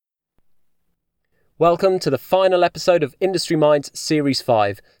Welcome to the final episode of Industry Minds Series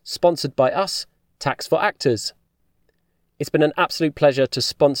 5, sponsored by us, Tax for Actors. It's been an absolute pleasure to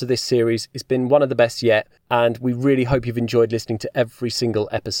sponsor this series. It's been one of the best yet, and we really hope you've enjoyed listening to every single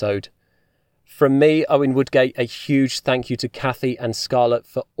episode. From me, Owen Woodgate, a huge thank you to Kathy and Scarlett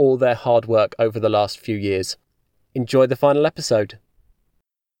for all their hard work over the last few years. Enjoy the final episode.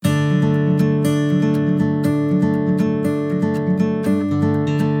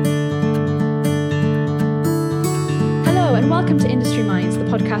 And welcome to Industry Minds, the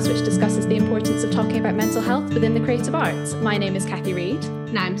podcast which discusses the importance of talking about mental health within the creative arts. My name is Kathy Reid.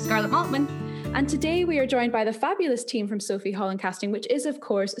 And I'm Scarlett Maltman. And today we are joined by the fabulous team from Sophie Holland Casting, which is, of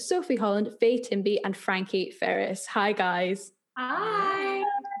course, Sophie Holland, Faye Timby and Frankie Ferris. Hi, guys. Hi.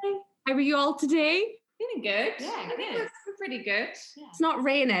 How are you all today? Feeling good. Yeah, I think we're pretty good. Yeah. It's not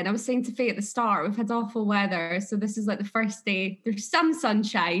raining. I was saying to Faye at the start, we've had awful weather. So this is like the first day. There's some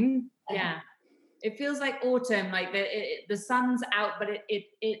sunshine. Yeah. It feels like autumn, like the sun's out, but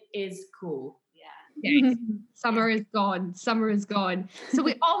it is cool. Yeah. Summer is gone. Summer is gone. So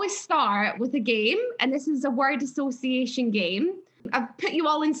we always start with a game, and this is a word association game. I've put you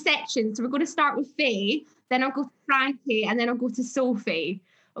all in sections. So we're going to start with Faye, then I'll go to Frankie, and then I'll go to Sophie.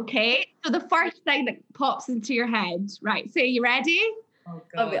 Okay? So the first thing that pops into your head. Right, Faye, you ready? Oh,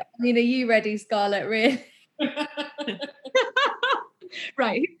 God. I mean, are you ready, Scarlett? Really?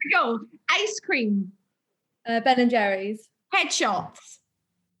 Right, here we go. Ice cream. Ben and Jerry's. Headshots.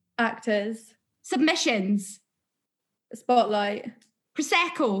 Actors. Submissions. Spotlight.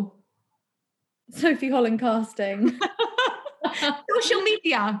 Prosecco. Sophie Holland Casting. Social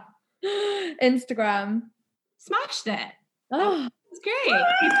media. Instagram. Smashed it. Oh, It's great.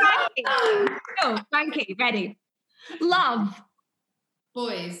 Frankie. Go, Frankie, ready. Love.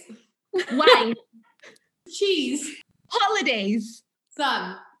 Boys. Wine. Cheese. Holidays.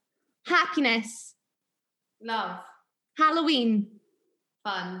 Sun. Happiness. Love. Halloween.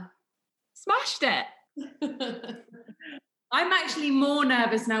 Fun. Smashed it. I'm actually more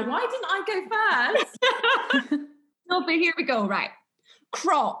nervous now. Why didn't I go first? No, but here we go. Right.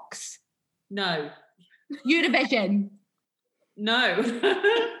 Crocs. No. Eurovision. No.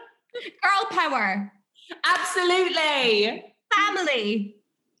 Girl power. Absolutely. Family.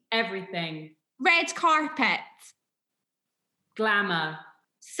 Everything. Red carpet. Glamour.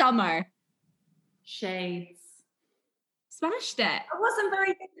 Summer. Shades. Smashed it. I wasn't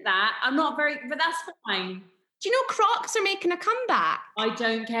very good at that. I'm not very, but that's fine. Do you know Crocs are making a comeback? I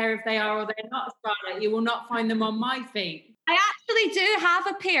don't care if they are or they're not, Scarlett. You will not find them on my feet. I actually do have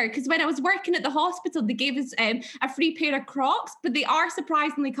a pair because when I was working at the hospital, they gave us a free pair of Crocs, but they are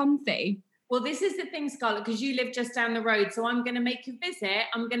surprisingly comfy. Well, this is the thing, Scarlett, because you live just down the road. So I'm going to make you visit.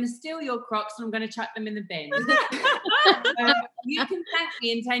 I'm going to steal your Crocs and I'm going to chuck them in the bin. You can thank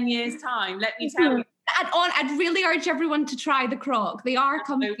me in 10 years' time. Let me tell you. I'd really urge everyone to try the Croc. They are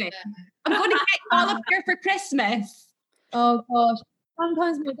comfy. I'm going to get you all a pair for Christmas. oh gosh.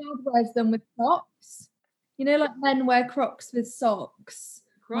 Sometimes my dad wears them with Crocs. You know, like men wear Crocs with socks.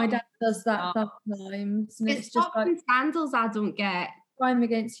 My dad does that sometimes. And It's it's just socks like and sandals I don't get. crime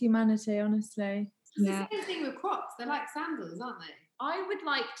against humanity, honestly. It's Yeah. the same thing with Crocs. They're like sandals, aren't they? I would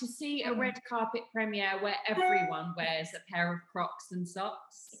like to see a red carpet premiere where everyone wears a pair of Crocs and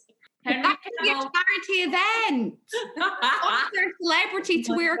socks. Henry That could be a Cavill. charity event. Want their celebrity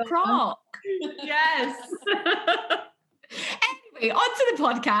to wear a Croc. Yes. Anyway, on to the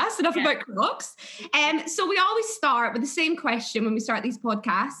podcast. Enough about Crocs. So we always start with the same question when we start these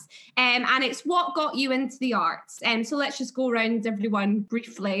podcasts, and it's what got you into the arts. So let's just go around everyone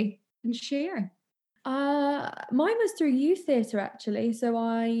briefly and share. Mine was through youth theatre actually. So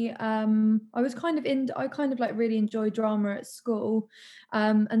I was like really enjoyed drama at school,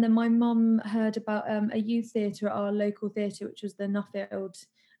 and then my mum heard about a youth theatre at our local theatre, which was the Nuffield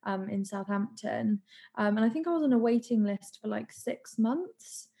in Southampton, and I think I was on a waiting list for like 6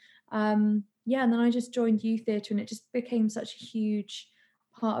 months. And then I just joined youth theatre, and it just became such a huge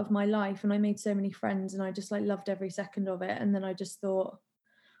part of my life, and I made so many friends, and I just like loved every second of it. And then I just thought,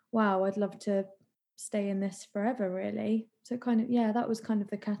 wow, I'd love to stay in this forever, really. So that was kind of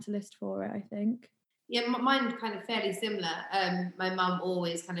the catalyst for it, I think. Yeah, mine kind of fairly similar. My mum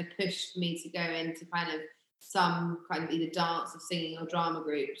always kind of pushed me to go into kind of some kind of either dance or singing or drama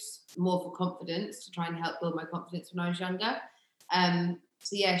groups, more for confidence, to try and help build my confidence when I was younger.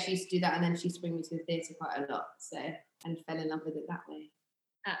 So yeah, she used to do that, and then she used to bring me to the theatre quite a lot. So and fell in love with it that way.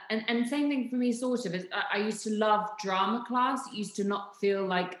 And same thing for me, sort of. I used to love drama class. It used to not feel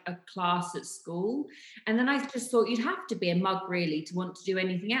like a class at school. And then I just thought you'd have to be a mug, really, to want to do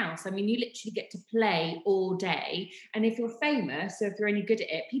anything else. I mean, you literally get to play all day. And if you're famous, or if you're any good at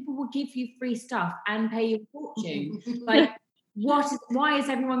it, people will give you free stuff and pay you a fortune. Like, why is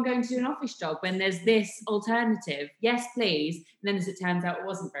everyone going to do an office job when there's this alternative? Yes, please. And then, as it turns out, I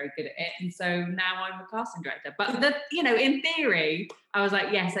wasn't very good at it, and so now I'm a casting director. But in theory, I was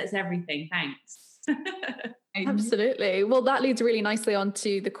like, yes, that's everything. Thanks. Absolutely. Well, that leads really nicely on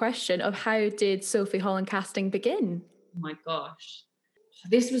to the question of how did Sophie Holland Casting begin? Oh my gosh,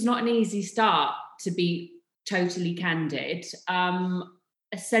 this was not an easy start, to be totally candid.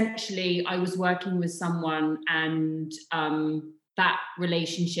 Essentially, I was working with someone, and that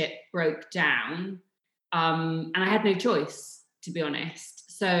relationship broke down, and I had no choice, to be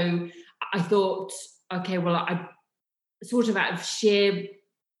honest. So I thought, okay, well, I sort of out of sheer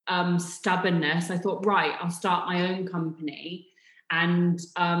stubbornness, I thought, right, I'll start my own company. And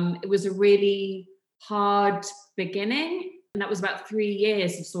it was a really hard beginning. And that was about 3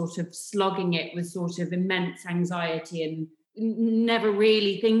 years of sort of slogging it with sort of immense anxiety and never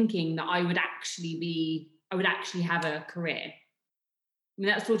really thinking that I would actually have a career. I mean,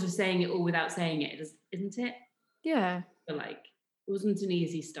 that's sort of saying it all without saying it, isn't it? Yeah. But like, it wasn't an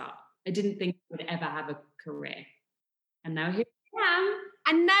easy start. I didn't think I would ever have a career. And now here I am.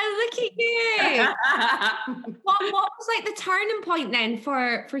 And now look at you. What was like the turning point then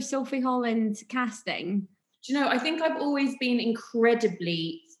for Sophie Holland Casting? Do you know, I think I've always been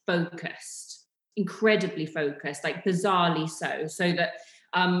incredibly focused, like bizarrely so that,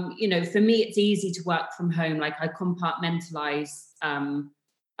 for me, it's easy to work from home. Like I compartmentalize,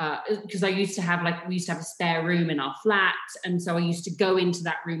 because we used to have a spare room in our flat. And so I used to go into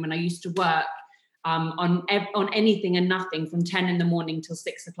that room and I used to work on anything and nothing from 10 in the morning till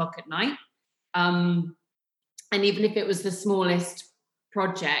 6 o'clock at night. And even if it was the smallest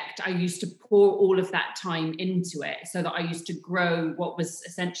project, I used to pour all of that time into it, so that I used to grow what was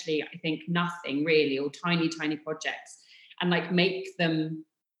essentially, I think, nothing really, or tiny projects, and like make them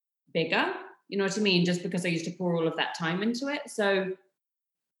bigger. You know what I mean? Just because I used to pour all of that time into it. So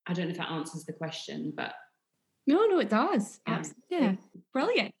I don't know if that answers the question, but no, it does. Yeah,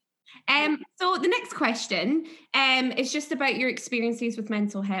 brilliant. So the next question is just about your experiences with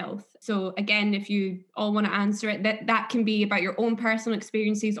mental health. So again, if you all want to answer it, that can be about your own personal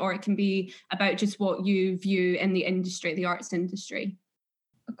experiences, or it can be about just what you view in the industry, the arts industry.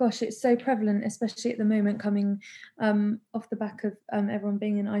 Gosh, it's so prevalent, especially at the moment, coming off the back of everyone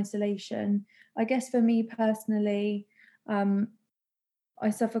being in isolation. I guess for me personally, I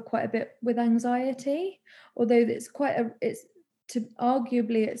suffer quite a bit with anxiety, although it's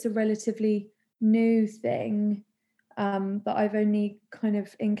arguably it's a relatively new thing that I've only kind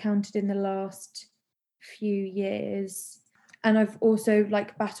of encountered in the last few years. And I've also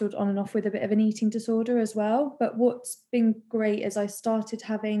battled on and off with a bit of an eating disorder as well. But what's been great is I started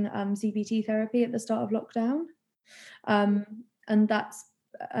having CBT therapy at the start of lockdown. And that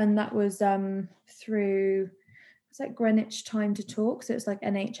was through, it's like Greenwich Time to Talk. So it's like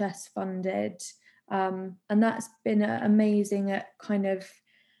NHS funded. And that's been amazing at kind of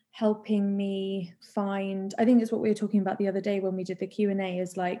helping me find, I think it's what we were talking about the other day when we did the Q&A,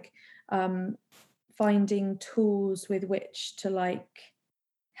 is finding tools with which to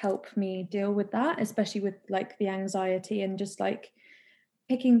help me deal with that, especially with the anxiety, and just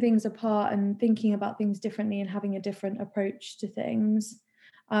picking things apart and thinking about things differently and having a different approach to things.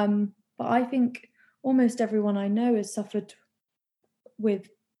 But I think almost everyone I know has suffered with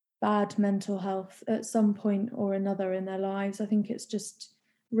bad mental health at some point or another in their lives. I think it's just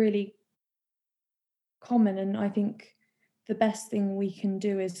really common, and I think the best thing we can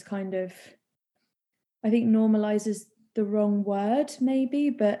do is I think normalize is the wrong word maybe,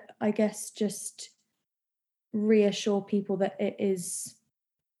 but I guess just reassure people that it is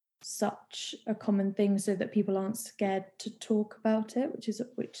such a common thing, so that people aren't scared to talk about it,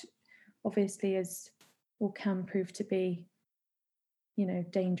 which obviously is or can prove to be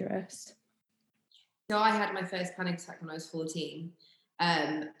dangerous. So I had my first panic attack when I was 14,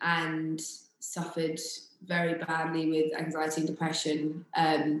 and suffered very badly with anxiety and depression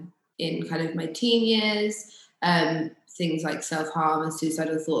in kind of my teen years. Things like self-harm and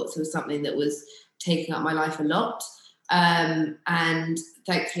suicidal thoughts was something that was taking up my life a lot. And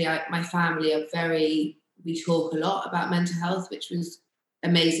thankfully my family we talk a lot about mental health, which was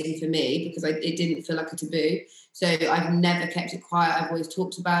amazing for me because it didn't feel like a taboo. So I've never kept it quiet. I've always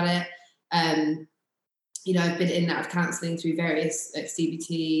talked about it. you know, I've been in and out of counselling through various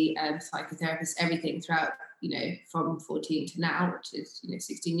CBT, psychotherapists, everything throughout, you know, from 14 to now, which is, you know,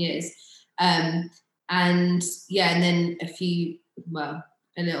 16 years. And yeah, and then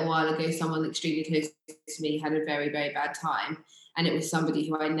a little while ago, someone extremely close to me had a very, very bad time. And it was somebody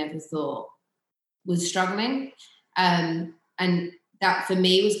who I never thought was struggling. And that for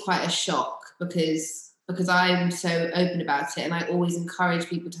me was quite a shock because I'm so open about it, and I always encourage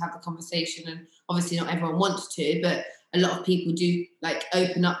people to have the conversation. And obviously not everyone wants to, but a lot of people do like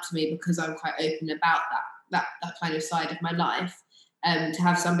open up to me because I'm quite open about that kind of side of my life. To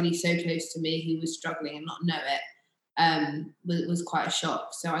have somebody so close to me who was struggling and not know it was quite a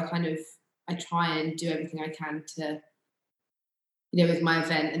shock. So I try and do everything I can to, you know, with my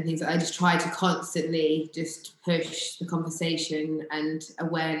event and things, I just try to constantly just push the conversation and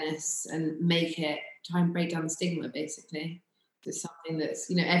awareness and try and break down the stigma, basically. It's something that's,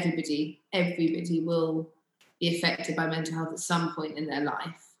 you know, everybody will be affected by mental health at some point in their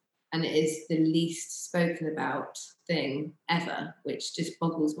life. And it is the least spoken about thing ever, which just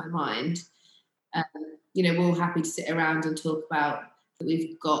boggles my mind. You know, we're all happy to sit around and talk about that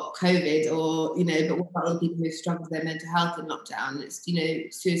we've got COVID, or, you know, but what about all the people who struggle with their mental health in lockdown? It's, you know,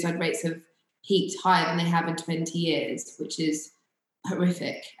 suicide rates have peaked higher than they have in 20 years, which is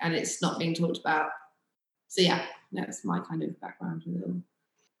horrific, and it's not being talked about. So yeah, that's my kind of background with it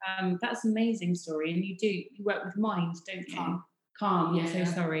all. That's an amazing story. And you work with Mind, don't you? Calm, yeah. So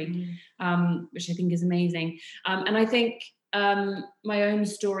sorry. Which I think is amazing. And I think my own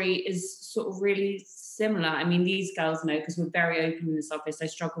story is sort of really similar. I mean, these girls know, because we're very open in this office, I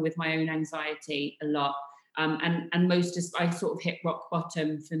struggle with my own anxiety a lot. And I sort of hit rock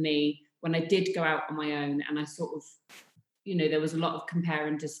bottom for me when I did go out on my own, and I sort of, you know, there was a lot of compare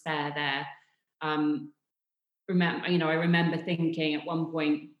and despair there. I remember thinking at one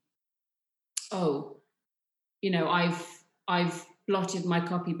point, oh, you know, I've blotted my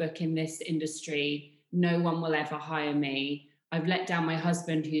copybook in this industry. No one will ever hire me. I've let down my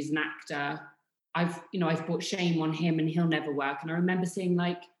husband, who's an actor. I've brought shame on him, and he'll never work. And I remember seeing,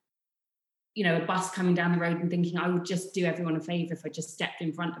 like, you know, a bus coming down the road and thinking I would just do everyone a favor if I just stepped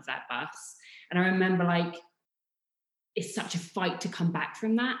in front of that bus. And I remember, like, it's such a fight to come back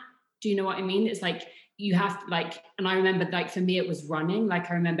from that. Do you know what I mean? It's like, you have to, like, and I remember, like, for me, it was running. Like,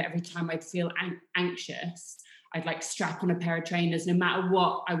 I remember every time I'd feel anxious, I'd like strap on a pair of trainers, no matter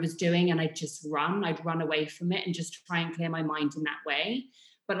what I was doing, and I'd just run. I'd run away from it and just try and clear my mind in that way.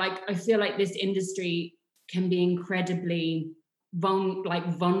 But, like, I feel like this industry can be incredibly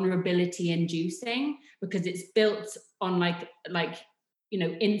vulnerability inducing, because it's built on like you know,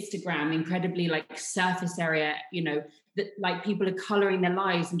 Instagram, incredibly like surface area, you know, that like people are coloring their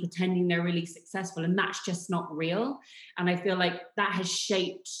lives and pretending they're really successful, and that's just not real. And I feel like that has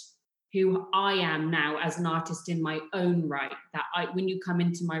shaped who I am now as an artist in my own right, that when you come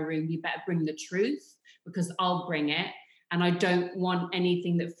into my room, you better bring the truth, because I'll bring it. And I don't want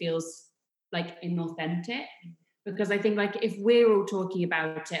anything that feels like inauthentic, because I think, like, if we're all talking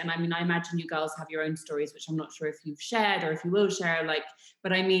about it, and I mean, I imagine you girls have your own stories, which I'm not sure if you've shared or if you will share, like,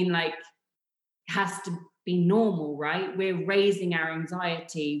 but I mean, like, it has to be normal, right? We're raising our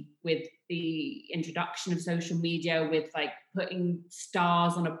anxiety with the introduction of social media, with like putting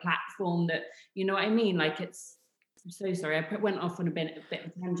stars on a platform that, you know what I mean? Like, I'm so sorry, I went off on a bit of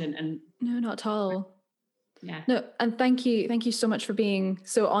a tangent. And no, not at all. Yeah. No, and thank you so much for being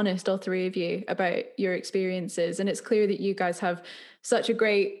so honest, all three of you, about your experiences. And it's clear that you guys have such a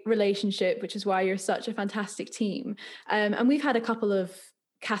great relationship, which is why you're such a fantastic team. And we've had a couple of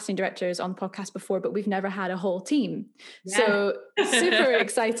casting directors on the podcast before, but we've never had a whole team. Yeah. So super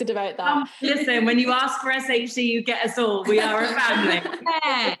excited about that. Listen, when you ask for SHC, you get us all. We are a family.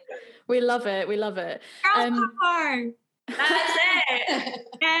 Yeah. We love it. We love it. Girl power. That's it.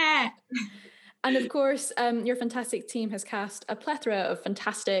 Yeah. And of course, your fantastic team has cast a plethora of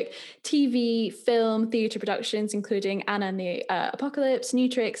fantastic TV, film, theatre productions, including Anna and the Apocalypse,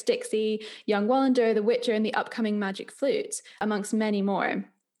 Neutrix, Dixie, Young Wallander, The Witcher, and the upcoming Magic Flute, amongst many more.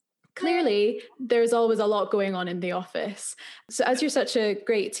 Clearly, there's always a lot going on in the office. So as you're such a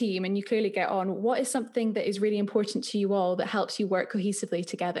great team and you clearly get on, what is something that is really important to you all that helps you work cohesively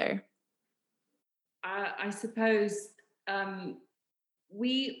together? I suppose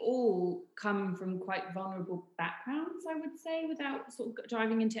we all come from quite vulnerable backgrounds, I would say, without sort of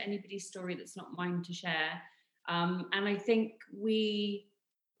diving into anybody's story that's not mine to share. And I think we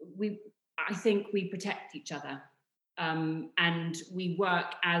protect each other, and we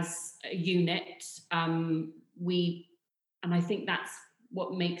work as a unit. And I think that's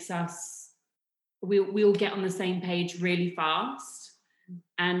what makes us. We all get on the same page really fast,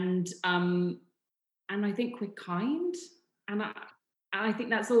 and and I think we're kind. And I think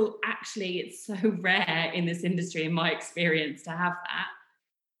that's all, actually, it's so rare in this industry, in my experience, to have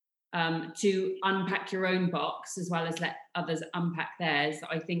that, to unpack your own box as well as let others unpack theirs.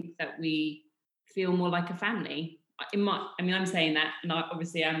 I think that we feel more like a family. I'm saying that, and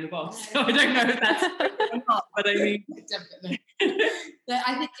obviously I'm the boss, so I don't know if that's or not, but I mean, definitely. But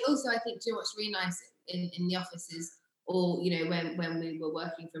I think do what's really nice in the offices, or when we were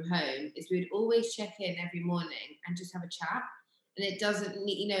working from home, is we would always check in every morning and just have a chat. And it doesn't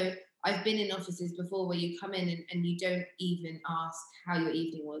need, I've been in offices before where you come in and you don't even ask how your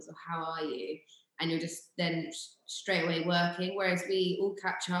evening was or how are you, and you're just then straight away working. Whereas we all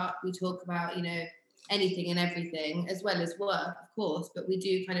catch up, we talk about anything and everything, as well as work, of course, but we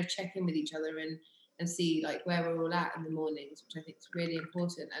do kind of check in with each other and see like where we're all at in the mornings, which I think is really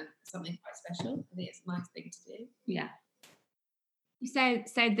important and something quite special. I think it's a nice thing to do. Yeah. You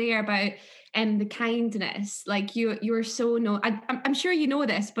said there about the kindness, like you're so known. I'm sure you know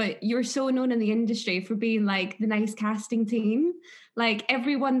this, but you're so known in the industry for being like the nice casting team. Like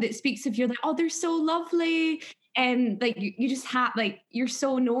everyone that speaks of you, like, oh, they're so lovely. And like you just have, like, you're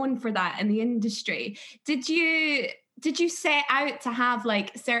so known for that in the industry. Did you set out to have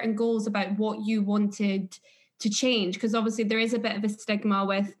like certain goals about what you wanted to change? Because obviously there is a bit of a stigma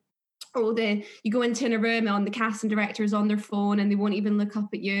with, you go into a room and the casting director is on their phone and they won't even look up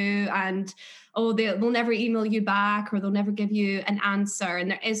at you, and they'll never email you back, or they'll never give you an answer.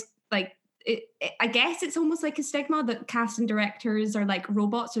 And there is like, I guess it's almost like a stigma that casting directors are like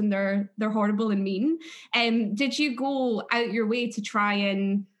robots and they're horrible and mean. Did you go out your way to try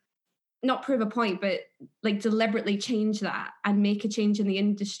and not prove a point, but like deliberately change that and make a change in the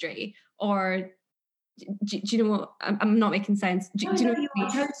industry? Or do you know what? I'm not making sense. Do you know? You are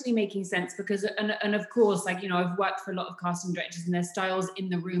totally making sense, because, and of course, like, I've worked for a lot of casting directors and their styles in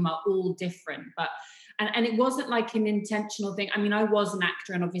the room are all different, but and it wasn't like an intentional thing. I mean, I was an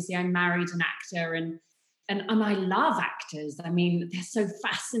actor, and obviously I married an actor, and I love actors. I mean, they're so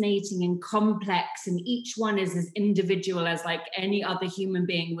fascinating and complex, and each one is as individual as like any other human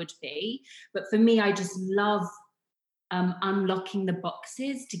being would be. But for me, I just love unlocking the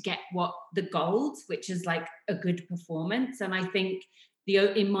boxes to get the gold, which is like a good performance. And I think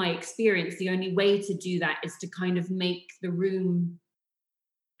in my experience, the only way to do that is to kind of make the room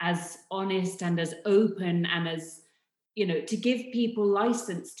as honest and as open and as, to give people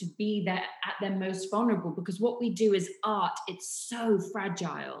license to be there at their most vulnerable, because what we do is art. It's so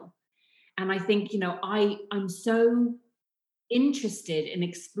fragile. And I think, I'm so interested in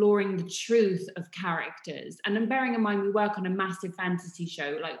exploring the truth of characters. And then bearing in mind, we work on a massive fantasy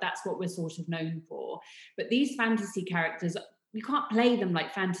show, like that's what we're sort of known for. But these fantasy characters, you can't play them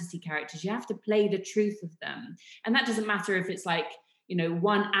like fantasy characters. You have to play the truth of them. And that doesn't matter if it's like,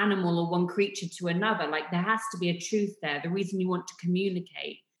 one animal or one creature to another. Like there has to be a truth there. The reason you want to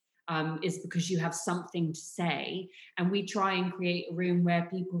communicate is because you have something to say. And we try and create a room where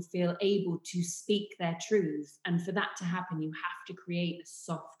people feel able to speak their truth. And for that to happen, you have to create a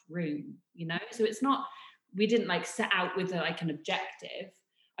soft room, So it's not, we didn't like set out with like an objective.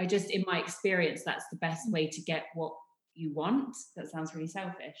 I just, in my experience, that's the best way to get what you want. That sounds really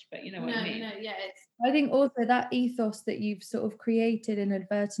selfish, but you know what I mean? No, yeah. I think also that ethos that you've sort of created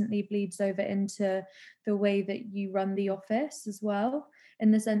inadvertently bleeds over into the way that you run the office as well,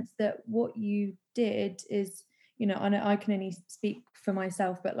 in the sense that what you did is, I know I can only speak for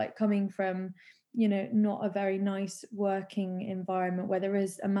myself, but like coming from, not a very nice working environment where there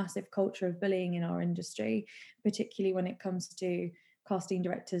is a massive culture of bullying in our industry, particularly when it comes to casting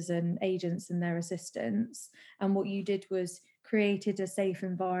directors and agents and their assistants. And what you did was created a safe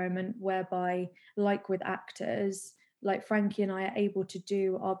environment whereby, like with actors, like Frankie and I are able to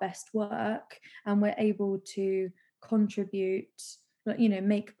do our best work, and we're able to contribute,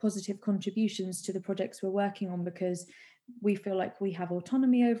 make positive contributions to the projects we're working on, because we feel like we have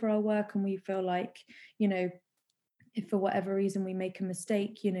autonomy over our work, and we feel like, if for whatever reason we make a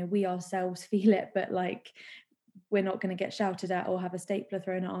mistake, we ourselves feel it, but like we're not going to get shouted at or have a stapler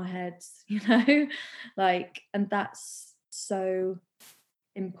thrown at our heads, like, and that's so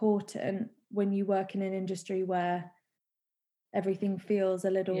important when you work in an industry where everything feels a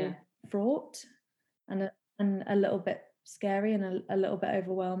little fraught and a little bit scary and a little bit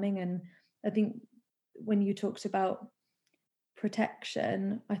overwhelming. And I think when you talked about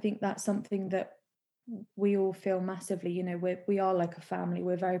protection, I think that's something that we all feel massively. We are like a family.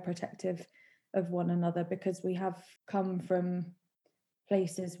 We're very protective of one another, because we have come from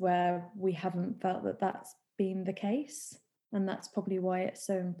places where we haven't felt that that's been the case. And that's probably why it's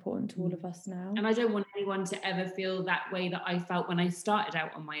so important to all of us now. And I don't want anyone to ever feel that way that I felt when I started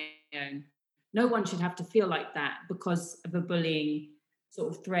out on my own. No one should have to feel like that because of a bullying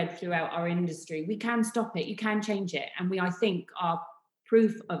sort of thread throughout our industry. We can stop it, you can change it. And we, I think, are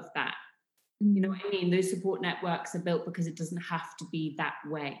proof of that. You know what I mean? Those support networks are built because it doesn't have to be that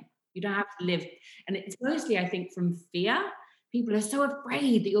way. You don't have to live. And it's mostly, I think, from fear. People are so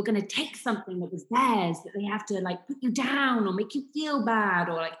afraid that you're going to take something that was theirs, that they have to like put you down or make you feel bad,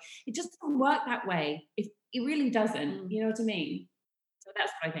 or like, it just doesn't work that way. It really doesn't. You know what I mean? So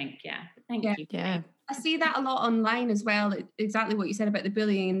that's what I think. Yeah. But thank you. Yeah. I see that a lot online as well. Exactly what you said about the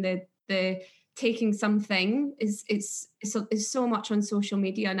bullying and the taking something is so much on social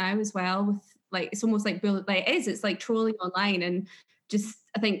media now as well. With like, it's almost like it's like trolling online. And just,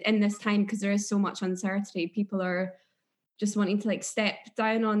 I think in this time, because there is so much uncertainty, people are just wanting to like step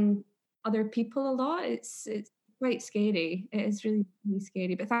down on other people a lot. It's quite scary. It is really, really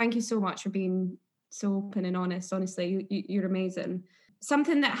scary. But thank you so much for being so open and honest. Honestly, you're amazing.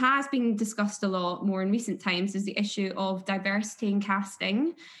 Something that has been discussed a lot more in recent times is the issue of diversity in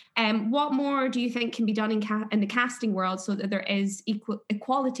casting. What more do you think can be done in the casting world so that there is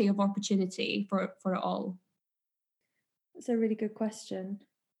equality of opportunity for it all? That's a really good question.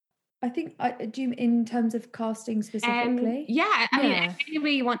 I think, do you in terms of casting specifically? I mean, any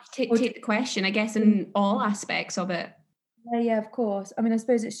way you want to take the question, I guess, in all aspects of it. Yeah, of course. I mean, I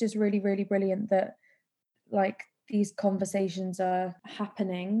suppose it's just really, really brilliant that like these conversations are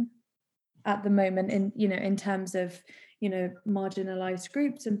happening at the moment in terms of, marginalized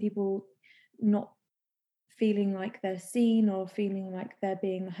groups and people not feeling like they're seen or feeling like they're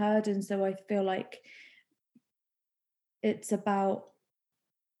being heard. And so I feel like it's about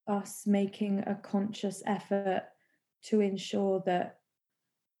us making a conscious effort to ensure that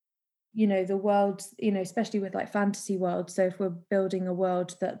the world, especially with like fantasy world, so if we're building a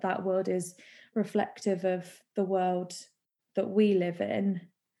world, that world is reflective of the world that we live in.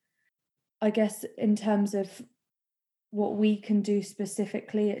 I guess in terms of what we can do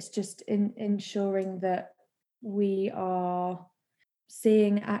specifically, it's just ensuring that we are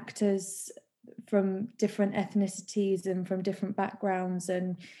seeing actors from different ethnicities and from different backgrounds,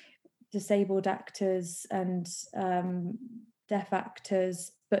 and disabled actors and deaf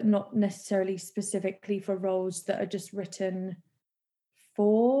actors, but not necessarily specifically for roles that are just written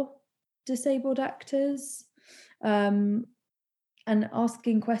for disabled actors, and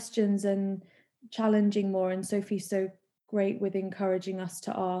asking questions and challenging more. And Sophie's so great with encouraging us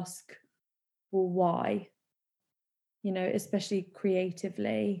to ask, well, why? Especially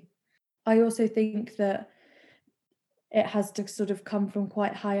creatively. I also think that it has to sort of come from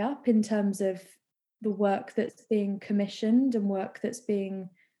quite high up in terms of the work that's being commissioned and work that's being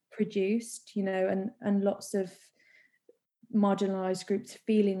produced, and lots of marginalized groups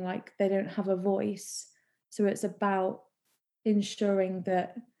feeling like they don't have a voice. So it's about ensuring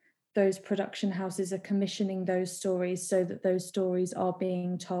that those production houses are commissioning those stories so that those stories are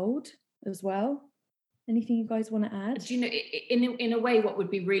being told as well. Anything you guys want to add? Do you know, in a way, what would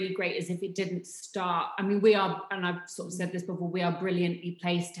be really great is if it didn't start. I mean, we are, and I've sort of said this before, we are brilliantly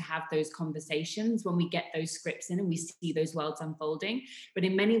placed to have those conversations when we get those scripts in and we see those worlds unfolding. But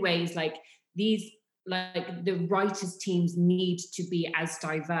in many ways, like the writers' teams need to be as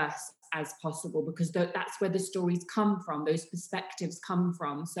diverse as possible, because that's where the stories come from, those perspectives come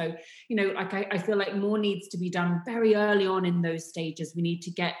from. So, I feel like more needs to be done very early on in those stages. We need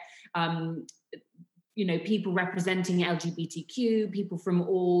to get people representing LGBTQ, people from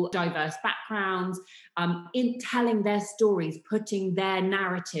all diverse backgrounds, in telling their stories, putting their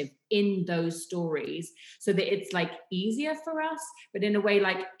narrative in those stories so that it's like easier for us, but in a way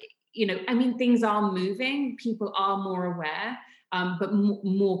like, things are moving, people are more aware, but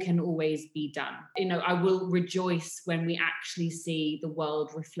more can always be done. I will rejoice when we actually see the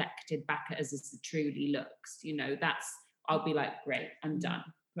world reflected back at us as it truly looks. I'll be like, great, I'm done.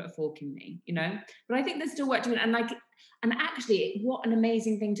 Put a fork in me, but I think there's still work to do. And actually, what an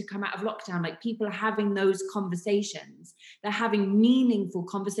amazing thing to come out of lockdown. Like, people are having those conversations. They're having meaningful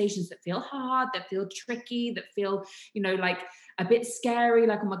conversations that feel hard, that feel tricky, that feel, like a bit scary.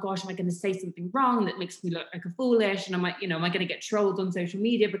 Like, oh my gosh, am I going to say something wrong that makes me look like a foolish? And am I going to get trolled on social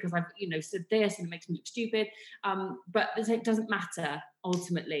media because I've, said this and it makes me look stupid? But it doesn't matter.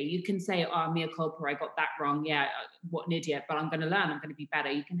 Ultimately, you can say, oh, mea culpa, I got that wrong. Yeah, what an idiot, but I'm going to learn. I'm going to be better.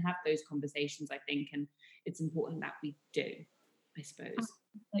 You can have those conversations, I think, and it's important that we do, I suppose.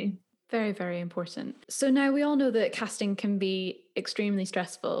 Absolutely. Very, very important. So now we all know that casting can be extremely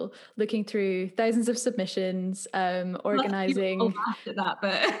stressful, looking through thousands of submissions, organising. After that,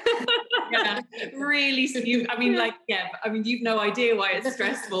 but Yeah, really. I mean, like, yeah. I mean, you've no idea why it's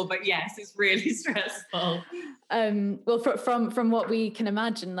stressful, but yes, it's really stressful. Well, from what we can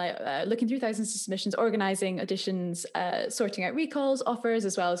imagine, like looking through thousands of submissions, organizing auditions, sorting out recalls, offers,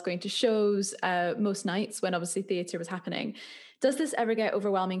 as well as going to shows most nights when obviously theatre was happening. Does this ever get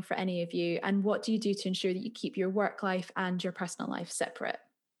overwhelming for any of you? And what do you do to ensure that you keep your work life and your personal life separate?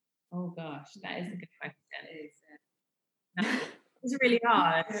 Oh gosh, that is a good question. It's really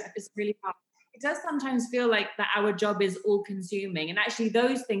hard. It's really hard. It does sometimes feel like that our job is all consuming. And actually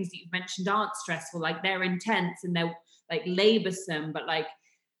those things that you've mentioned aren't stressful. Like, they're intense and they're like laborsome, but like,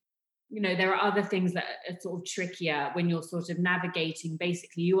 you know, there are other things that are sort of trickier when you're sort of navigating.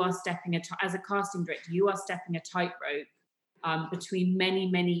 Basically, you are stepping as a casting director, you are stepping a tightrope between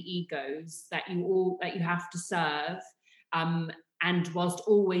many egos that you have to serve, and whilst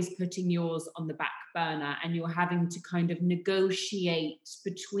always putting yours on the back burner, and you're having to kind of negotiate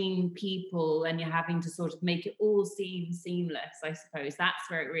between people, and you're having to sort of make it all seem seamless. I suppose that's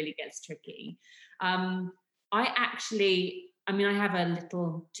where it really gets tricky. I have a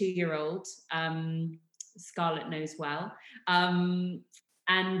little 2-year-old, Scarlett knows well,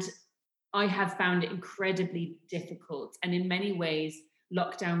 and I have found it incredibly difficult. And in many ways,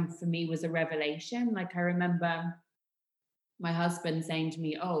 lockdown for me was a revelation. Like, I remember my husband saying to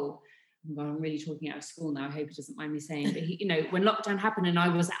me, oh God, I'm really talking out of school now. I hope he doesn't mind me saying, but he, you know, when lockdown happened and I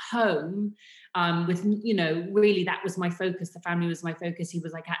was at home with, you know, really that was my focus. The family was my focus. He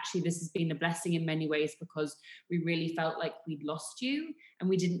was like, actually, this has been a blessing in many ways, because we really felt like we'd lost you and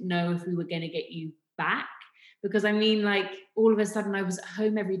we didn't know if we were going to get you back. Because I mean, like, all of a sudden I was at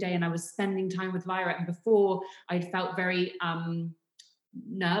home every day and I was spending time with Lyra. And before, I'd felt very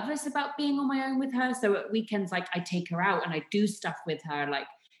nervous about being on my own with her. So at weekends, like, I take her out and I do stuff with her, like,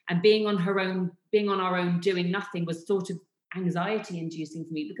 and being on our own doing nothing was sort of anxiety inducing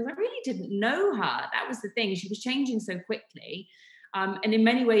for me, because I really didn't know her. That was the thing. She was changing so quickly. And in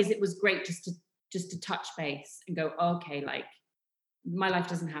many ways it was great just to touch base and go, okay, like, my life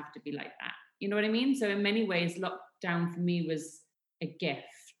doesn't have to be like that. You know what I mean? So in many ways, lockdown for me was a gift.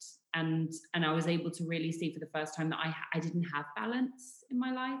 And I was able to really see for the first time that I didn't have balance in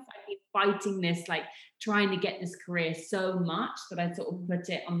my life. I'd been fighting this, like, trying to get this career so much that I sort of put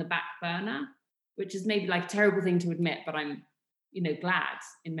it on the back burner, which is maybe like a terrible thing to admit, but I'm, you know, glad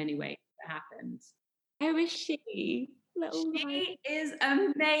in many ways that happened. How is she? She is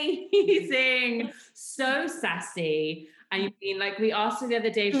amazing. So sassy. I mean, like, we asked her the other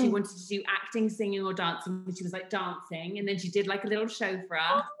day if she wanted to do acting, singing, or dancing, and she was like, dancing. And then she did like a little show for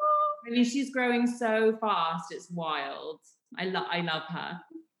us. I mean, she's growing so fast. It's wild. I love her.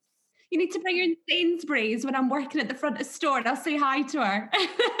 You need to bring her in Sainsbury's when I'm working at the front of the store and I'll say hi to her.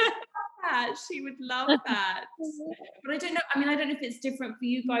 She would love that. But I don't know. I mean, I don't know if it's different for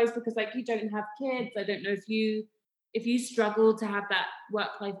you guys, because like, you don't have kids. I don't know if you struggle to have that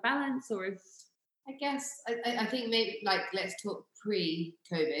work-life balance, or if... I guess I think maybe, like, let's talk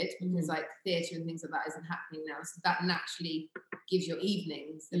pre-COVID, because like theatre and things like that isn't happening now, so that naturally gives your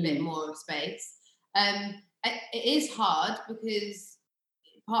evenings a bit more of space. It is hard because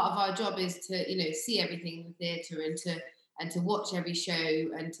part of our job is to, you know, see everything in the theatre and to watch every show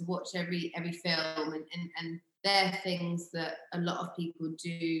and to watch every film, and they're things that a lot of people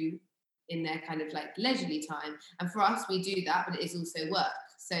do in their kind of like leisurely time. And for us, we do that, but it is also work.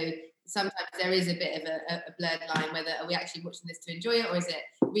 So sometimes there is a bit of a blurred line, whether are we actually watching this to enjoy it, or is it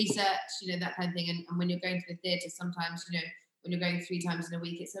research, you know, that kind of thing. And when you're going to the theatre, sometimes, you know, when you're going 3 times in a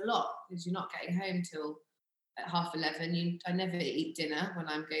week, it's a lot, because you're not getting home till at 11:30. I never eat dinner when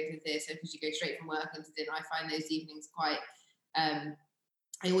I'm going to the theatre, because you go straight from work into dinner. I find those evenings quite, I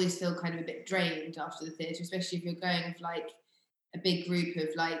always feel kind of a bit drained after the theatre, especially if you're going with like a big group of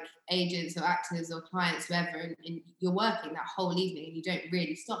like agents or actors or clients, whoever, and you're working that whole evening and you don't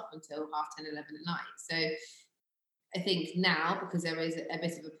really stop until 10:30, 11 at night. So I think now, because there is a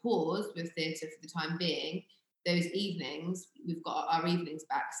bit of a pause with theatre for the time being, those evenings, we've got our evenings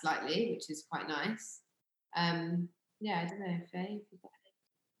back slightly, which is quite nice. Yeah, I don't know, Faye.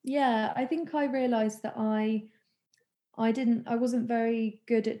 Yeah, I think I realised that I wasn't very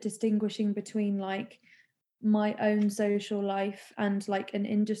good at distinguishing between like my own social life and like an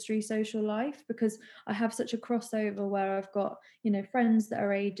industry social life, because I have such a crossover where I've got, you know, friends that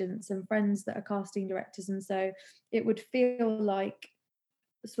are agents and friends that are casting directors, and so it would feel like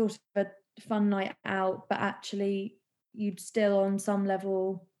sort of a fun night out, but actually you'd still on some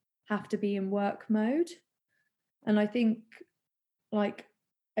level have to be in work mode. And I think, like,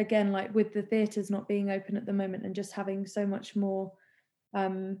 again, like with the theatres not being open at the moment and just having so much more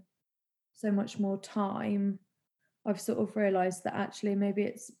time, I've sort of realised that actually maybe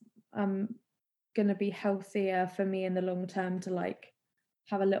it's going to be healthier for me in the long term to like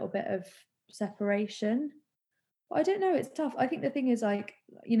have a little bit of separation. But I don't know, it's tough. I think the thing is, like,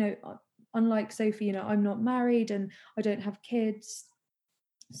 you know, unlike Sophie, you know, I'm not married and I don't have kids.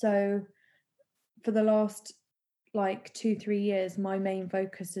 So for the last like 2-3 years, my main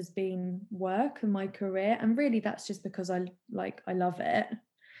focus has been work and my career. And really that's just because I love it,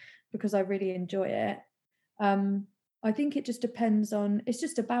 because I really enjoy it. I think it just depends on, it's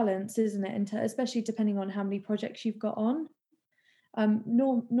just a balance, isn't it? And especially depending on how many projects you've got on.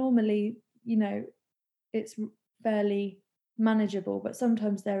 Normally, you know, it's fairly manageable, but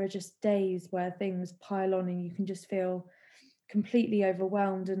sometimes there are just days where things pile on and you can just feel completely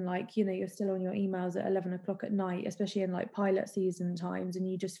overwhelmed, and like, you know, you're still on your emails at 11 o'clock at night, especially in like pilot season times, and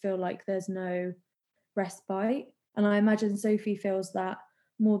you just feel like there's no respite. And I imagine Sophie feels that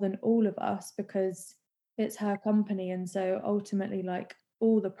more than all of us because it's her company, and so ultimately like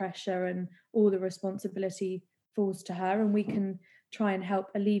all the pressure and all the responsibility falls to her, and we can try and help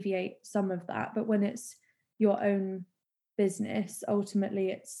alleviate some of that. But when it's your own business, ultimately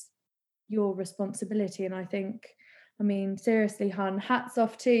it's your responsibility. And I think, I mean, seriously, hun, hats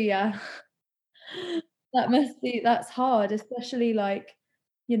off to you. That's hard, especially like,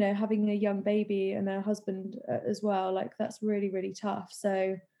 you know, having a young baby and a husband as well. Like that's really, really tough.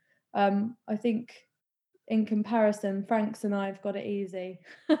 So I think in comparison, Franks and I've got it easy.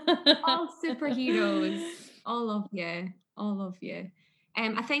 All superheroes, all of you, all of you.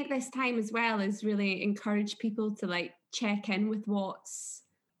 I think this time as well is really encourage people to like check in with what's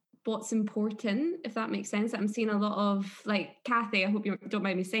important, if that makes sense. I'm seeing a lot of like Kathy, I hope you don't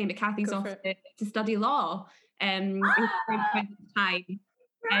mind me saying, but Kathy's off to study law in time.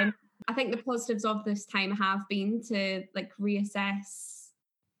 I think the positives of this time have been to like reassess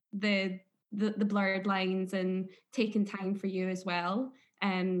the blurred lines and taking time for you as well.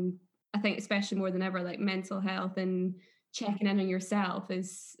 I think especially more than ever, like mental health and checking in on yourself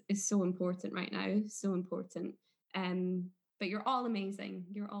is so important right now, so important. But you're all amazing.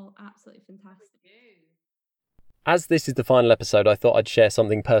 You're all absolutely fantastic. As this is the final episode, I thought I'd share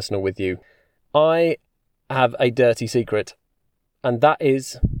something personal with you. I have a dirty secret, and that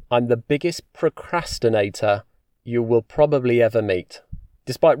is I'm the biggest procrastinator you will probably ever meet.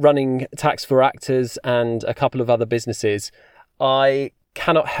 Despite running Tax for Actors and a couple of other businesses, I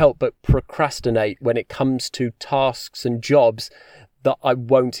cannot help but procrastinate when it comes to tasks and jobs that I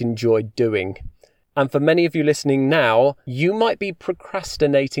won't enjoy doing. And for many of you listening now, you might be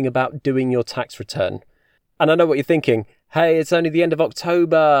procrastinating about doing your tax return. And I know what you're thinking. Hey, it's only the end of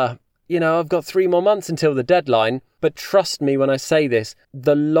October. You know, I've got 3 more months until the deadline. But trust me when I say this,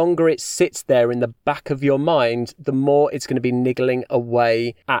 the longer it sits there in the back of your mind, the more it's going to be niggling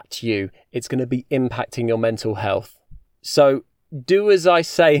away at you. It's going to be impacting your mental health. So do as I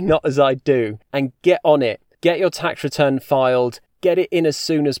say, not as I do, and get on it. Get your tax return filed. Get it in as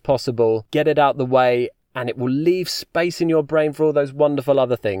soon as possible. Get it out the way, and it will leave space in your brain for all those wonderful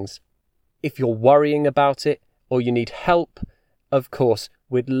other things. If you're worrying about it or you need help, of course,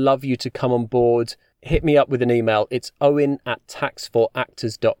 we'd love you to come on board. Hit me up with an email. It's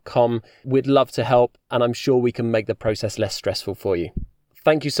owen@taxforactors.com. We'd love to help, and I'm sure we can make the process less stressful for you.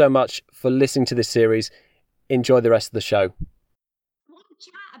 Thank you so much for listening to this series. Enjoy the rest of the show. I want to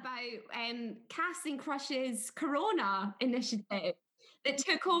chat about Casting Crush's Corona initiative that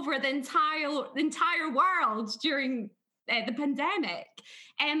took over the entire world during the pandemic.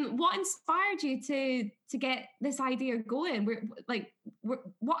 What inspired you to get this idea going?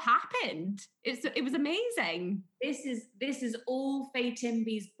 What happened? It was amazing. This is all Faye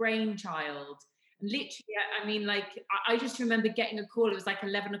Timby's brainchild. Literally, I mean, like I just remember getting a call. It was like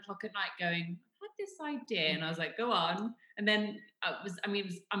 11 o'clock at night, going, "I had this idea," and I was like, "Go on." And then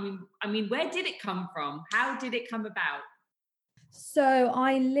where did it come from? How did it come about? So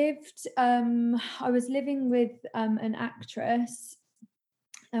I was living with an actress,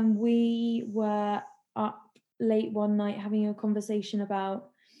 and we were up late one night having a conversation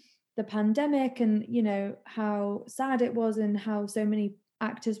about the pandemic and, you know, how sad it was and how so many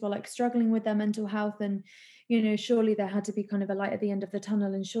actors were like struggling with their mental health, and, you know, surely there had to be kind of a light at the end of the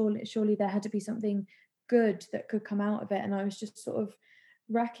tunnel, and surely there had to be something good that could come out of it. And I was just sort of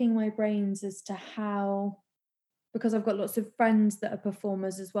racking my brains as to how, because I've got lots of friends that are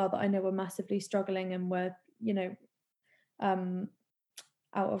performers as well that I know were massively struggling and were, you know,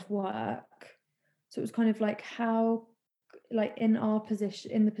 out of work. So it was kind of like, how, like in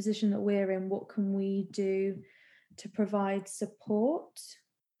the position that we're in, what can we do to provide support?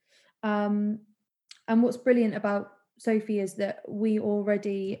 And what's brilliant about Sophie is that we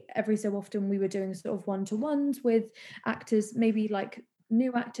already, every so often, we were doing sort of one-to-ones with actors, maybe like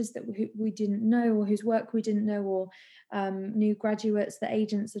new actors that we didn't know, or whose work we didn't know, or new graduates that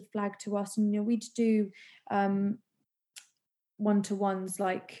agents had flagged to us. And we'd do one-to-ones,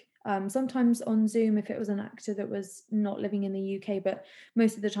 like sometimes on Zoom if it was an actor that was not living in the UK, but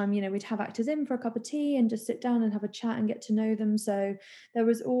most of the time, we'd have actors in for a cup of tea and just sit down and have a chat and get to know them. So that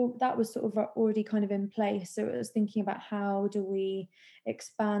was sort of already kind of in place. So it was thinking about how do we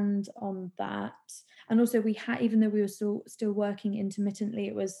expand on that. And also we had, even though we were still working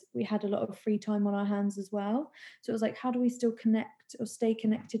intermittently, we had a lot of free time on our hands as well. So it was like, how do we still connect or stay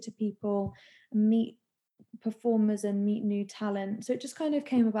connected to people and meet performers and meet new talent? So it just kind of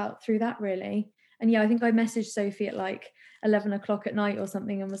came about through that, really. And I think I messaged Sophie at like 11 o'clock at night or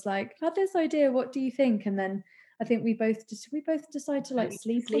something and was like, I had this idea, what do you think? And then I think we both decided to like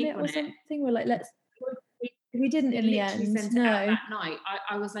sleep on it or something. We're like, we didn't in the end. Sent it out that night.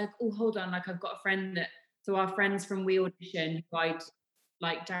 I was like, oh, hold on, like I've got a friend so our friends from We Audition, who I'd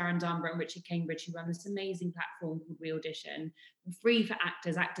like Darren Dunbar and Richard Cambridge, who run this amazing platform called We Audition, free for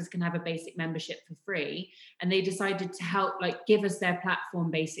actors. Actors can have a basic membership for free. And they decided to help, like, give us their platform,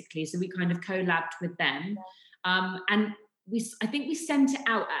 basically. So we kind of collabed with them. And I think we sent it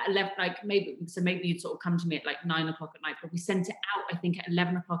out at 11, like maybe you'd sort of come to me at like 9 o'clock at night, but we sent it out, I think, at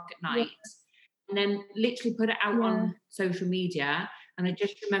 11 o'clock at night. And then literally put it out on social media. And I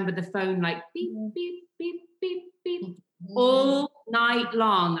just remember the phone like beep, beep, beep, beep, beep, all night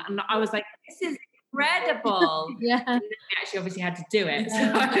long. And I was like, this is incredible. Yeah. And then we actually obviously had to do it. So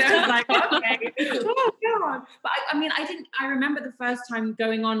I was like, okay. Oh God. But I remember the first time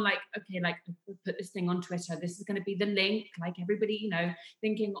going on like, okay, like put this thing on Twitter. This is going to be the link. Like everybody,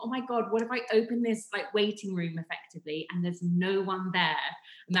 thinking, oh my God, what if I open this like waiting room effectively and there's no one there?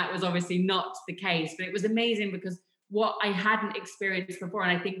 And that was obviously not the case, but it was amazing because what I hadn't experienced before,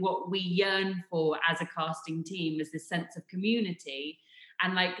 and I think what we yearn for as a casting team is this sense of community.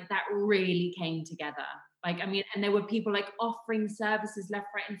 And like that really came together. Like, I mean, and there were people like offering services left,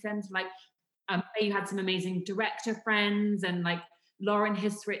 right, and center. Like, you had some amazing director friends, and like Lauren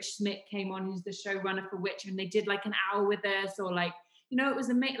Hisrich-Smith came on, who's the showrunner for Witcher, and they did like an hour with us, or like, it was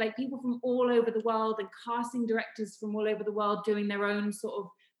amazing. Like people from all over the world and casting directors from all over the world doing their own sort of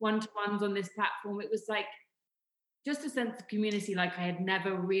one-to-ones on this platform. It was like just a sense of community like I had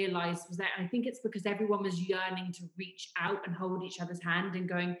never realized was there. And I think it's because everyone was yearning to reach out and hold each other's hand and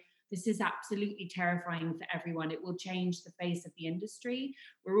going, this is absolutely terrifying for everyone. It will change the face of the industry.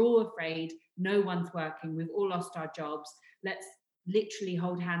 We're all afraid. No one's working. We've all lost our jobs. Let's literally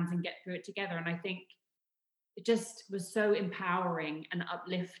hold hands and get through it together. And I think it just was so empowering and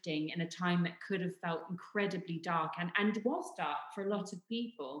uplifting in a time that could have felt incredibly dark and was dark for a lot of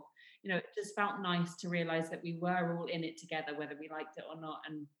people. It just felt nice to realize that we were all in it together, whether we liked it or not,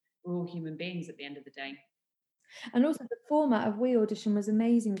 and we're all human beings at the end of the day. And also the format of We Audition was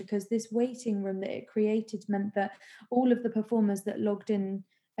amazing because this waiting room that it created meant that all of the performers that logged in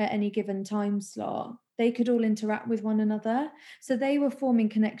at any given time slot, they could all interact with one another. So they were forming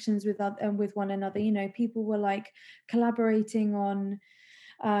connections with one another. People were like collaborating on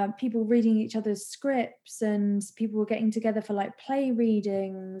people reading each other's scripts, and people were getting together for like play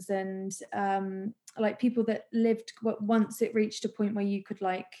readings, and like people that lived, once it reached a point where you could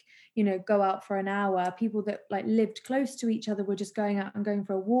like go out for an hour, people that like lived close to each other were just going out and going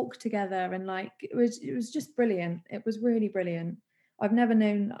for a walk together, and like it was just brilliant. It was really brilliant. I've never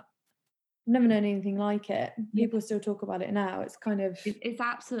known anything like it. People still talk about it now. It's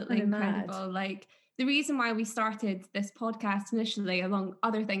absolutely incredible. Mad. Like the reason why we started this podcast initially, among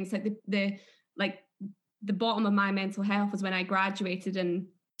other things, like the bottom of my mental health was when I graduated, and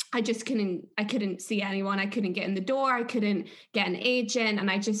I couldn't see anyone. I couldn't get in the door. I couldn't get an agent, and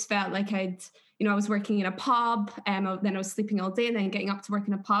I just felt like I was working in a pub, then I was sleeping all day, and then getting up to work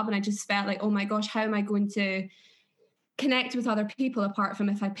in a pub, and I just felt like, oh my gosh, how am I going to connect with other people apart from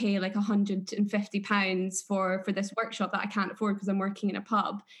if I pay like £150 for this workshop that I can't afford because I'm working in a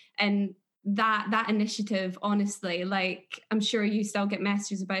pub? And that initiative, honestly, like I'm sure you still get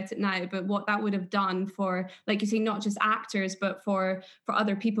messages about it now, but what that would have done for, like you say, not just actors, but for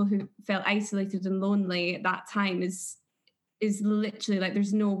other people who felt isolated and lonely at that time is literally, like,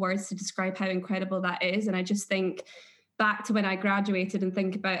 there's no words to describe how incredible that is. And I just think back to when I graduated and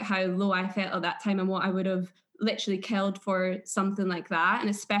think about how low I felt at that time and what I would have literally killed for something like that. And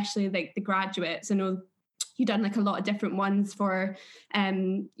especially like the graduates, I know you've done like a lot of different ones for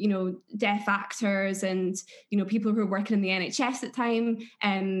deaf actors and people who are working in the NHS at the time,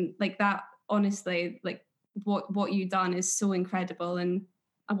 like that. Honestly, like what you've done is so incredible, and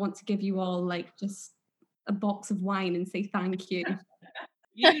I want to give you all like just a box of wine and say thank you.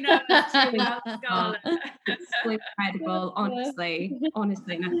 You know us too well, Scarlett. It's so incredible, honestly.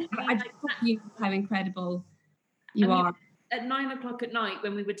 And I just hope you know how incredible you are. At 9 o'clock at night,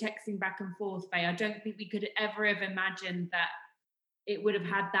 when we were texting back and forth, Faye, I don't think we could ever have imagined that it would have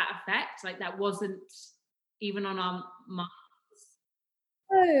had that effect. Like, that wasn't even on our minds.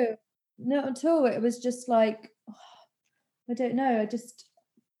 No, not at all. It was just like, I don't know.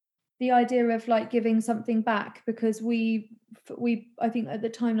 The idea of like giving something back, because we I think at the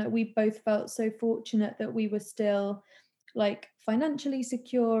time, like, we both felt so fortunate that we were still like financially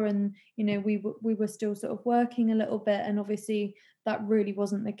secure, and you know, we were still sort of working a little bit, and obviously that really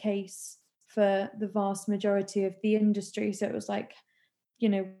wasn't the case for the vast majority of the industry. So it was like, you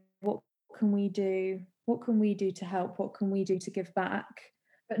know, what can we do to help, what can we do to give back?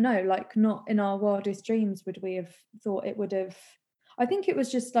 But no, like, not in our wildest dreams would we have thought it would have. I think it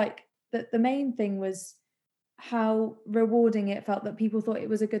was just like the main thing was how rewarding it felt that people thought it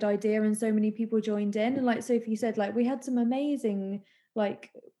was a good idea, and so many people joined in. And like Sophie said, like, we had some amazing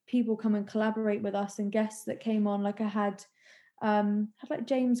like people come and collaborate with us, and guests that came on. Like, I had like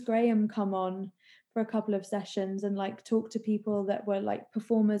James Graham come on for a couple of sessions and like talk to people that were like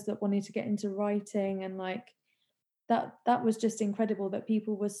performers that wanted to get into writing, and like that was just incredible that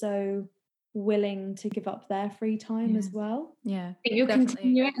people were so willing to give up their free time as well. Yeah, Think you'll definitely.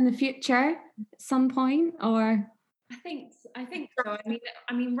 continue it in the future at some point, or? I think so.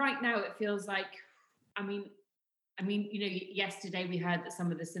 I mean, right now it feels like, I mean, you know, yesterday we heard that some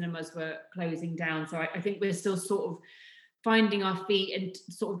of the cinemas were closing down. So I think we're still sort of finding our feet and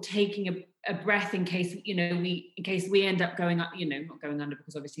sort of taking a breath in case, you know, in case we end up going up, you know, not going under,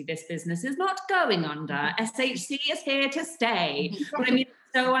 because obviously this business is not going under. SHC is here to stay. But I mean,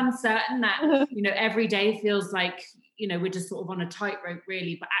 it's so uncertain that, you know, every day feels like, you know, we're just sort of on a tightrope,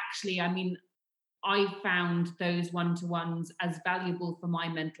 really. But actually, I mean, I found those one-to-ones as valuable for my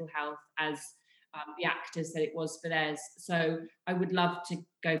mental health as the actors said it was for theirs. So I would love to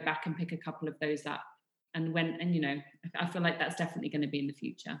go back and pick a couple of those up. And you know, I feel like that's definitely going to be in the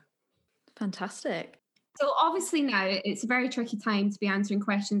future. Fantastic. So obviously now it's a very tricky time to be answering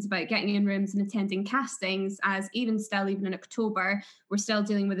questions about getting in rooms and attending castings, as even in October, we're still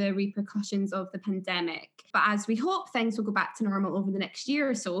dealing with the repercussions of the pandemic. But as we hope things will go back to normal over the next year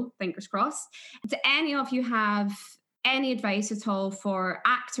or so, fingers crossed, do any of you have any advice at all for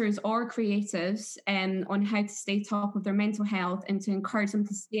actors or creatives on how to stay top of their mental health and to encourage them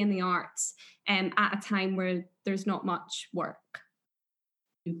to stay in the arts at a time where there's not much work?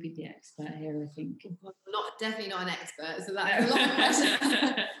 You'd be the expert here, I think. Definitely not an expert, so that's a long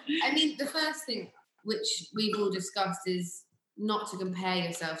question. I mean, the first thing which we've all discussed is not to compare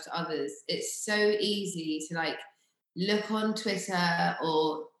yourself to others. It's so easy to like look on Twitter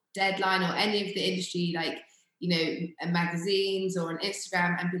or Deadline or any of the industry, like, you know, magazines or on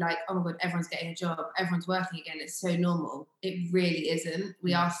Instagram, and be like, oh my God, everyone's getting a job, everyone's working again. It's so normal. It really isn't.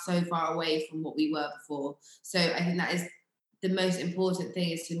 We are so far away from what we were before. So I think that is the most important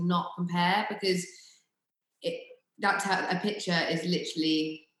thing, is to not compare, because that's how a picture is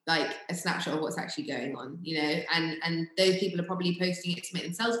literally like a snapshot of what's actually going on, you know, and those people are probably posting it to make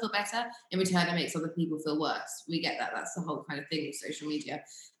themselves feel better. In return, it makes other people feel worse. We get that. That's the whole kind of thing with social media.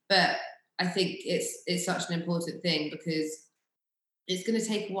 But I think it's such an important thing, because it's going to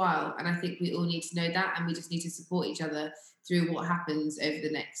take a while, and I think we all need to know that, and we just need to support each other through what happens over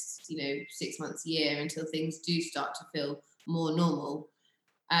the next, you know, 6 months, a year, until things do start to feel more normal.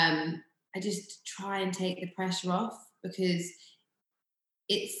 I just try and take the pressure off, because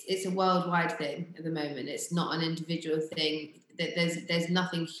it's a worldwide thing at the moment. It's not an individual thing. That there's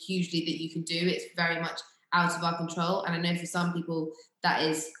nothing hugely that you can do. It's very much out of our control. And I know for some people that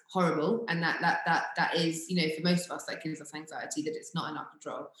is horrible, and that is, you know, for most of us, that gives us anxiety, that it's not in our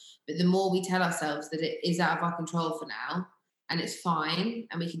control. But the more we tell ourselves that it is out of our control for now, and it's fine,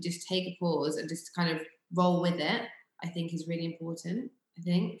 and we can just take a pause and just kind of roll with it, I think is really important. I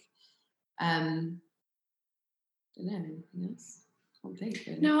think. Don't know, anything else?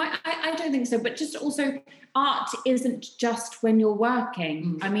 No, I don't think so. But just also, art isn't just when you're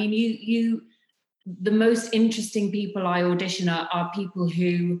working. I mean, you the most interesting people I audition are people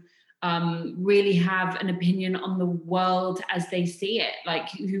who really have an opinion on the world as they see it, like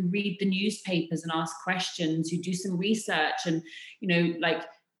who read the newspapers and ask questions, who do some research, and, you know, like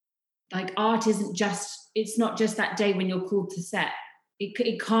art isn't just, it's not just that day when you're called to set.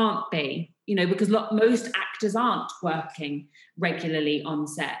 It can't be, you know, because most actors aren't working regularly on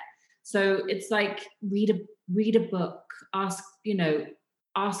set. So it's like, read a book, ask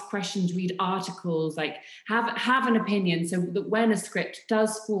questions, read articles, like have an opinion, so that when a script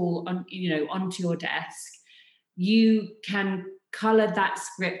does fall on, you know, onto your desk, you can color that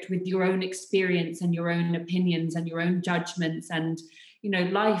script with your own experience and your own opinions and your own judgments. And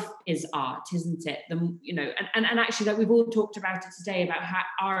life is art, isn't it? And actually, like, we've all talked about it today, about how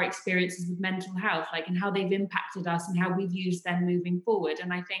our experiences with mental health, like, and how they've impacted us and how we've used them moving forward.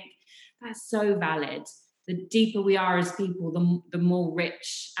 And I think that's so valid. The deeper we are as people, the more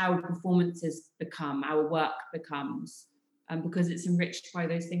rich our performances become, our work becomes, because it's enriched by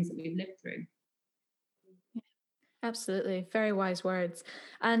those things that we've lived through. Absolutely. Very wise words.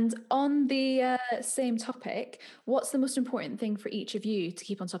 And on the same topic, what's the most important thing for each of you to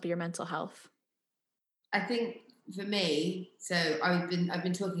keep on top of your mental health? I think for me, so I've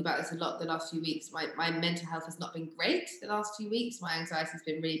been talking about this a lot the last few weeks. My mental health has not been great the last few weeks. My anxiety has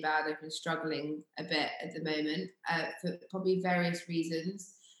been really bad. I've been struggling a bit at the moment for probably various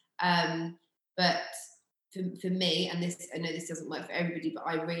reasons. But for me, and I know this doesn't work for everybody, but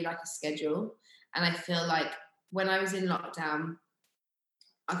I really like a schedule. And I feel like when I was in lockdown,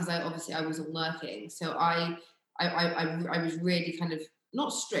 because I wasn't working, so I was really kind of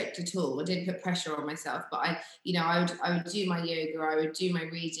not strict at all. I didn't put pressure on myself, but I would do my yoga, I would do my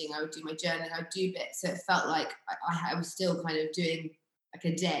reading, I would do my journaling, I would do bits. So it felt like I was still kind of doing like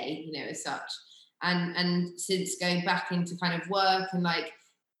a day, as such. And since going back into kind of work and like,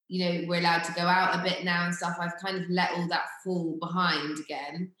 we're allowed to go out a bit now and stuff, I've kind of let all that fall behind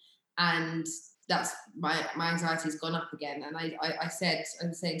again. And that's my anxiety's gone up again. And I was saying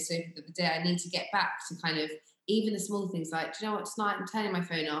to Sophie the other day, I need to get back to kind of even the small things, like, do you know what, tonight I'm turning my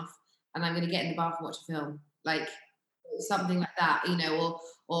phone off and I'm going to get in the bath and watch a film, like something like that,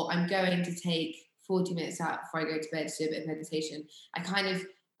 or I'm going to take 40 minutes out before I go to bed to do a bit of meditation. I've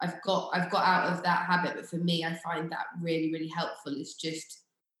got out of that habit, but for me, I find that really, really helpful. It's just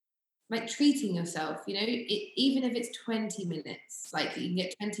like treating yourself, even if it's 20 minutes, like you can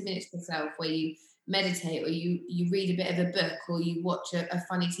get 20 minutes to yourself where you meditate or you read a bit of a book or you watch a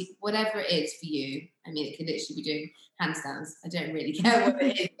funny TV, whatever it is for you. I mean, it could literally be doing handstands. I don't really care what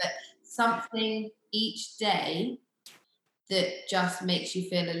it is, but something each day that just makes you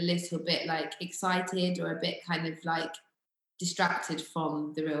feel a little bit like excited or a bit kind of like distracted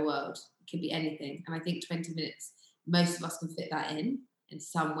from the real world. It could be anything. And I think 20 minutes, most of us can fit that in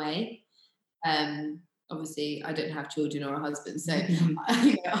some way. Obviously, I don't have children or a husband, so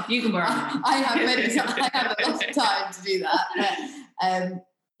you can borrow mine. I have a lot of time to do that. But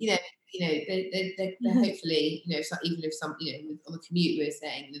they're hopefully, even if some, on the commute we're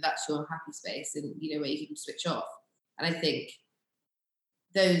saying that's your happy space and where you can switch off. And I think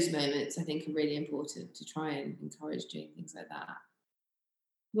those moments are really important to try and encourage doing things like that.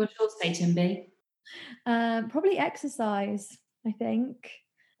 What's your statement be? Probably exercise, I think.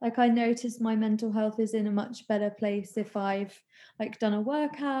 Like, I notice my mental health is in a much better place if I've like done a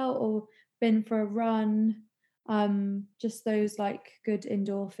workout or been for a run. Just those like good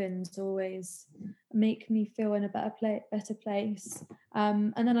endorphins always make me feel in a better place.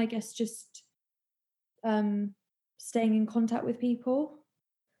 And then I guess just staying in contact with people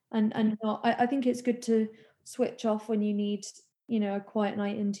and not, I think it's good to switch off when you need, a quiet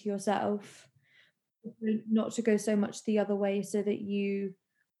night into yourself, not to go so much the other way, so that you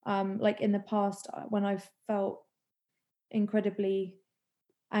like in the past when I've felt incredibly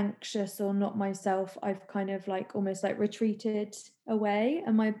anxious or not myself, I've kind of like almost like retreated away.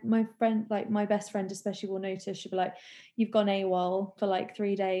 And my friend, like my best friend especially, will notice. She'll be like, you've gone AWOL for like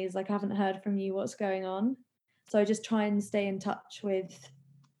 3 days, like I haven't heard from you, what's going on? So I just try and stay in touch with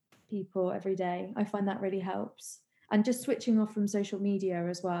people every day. I find that really helps. And just switching off from social media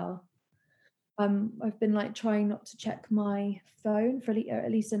as well. I've been like trying not to check my phone for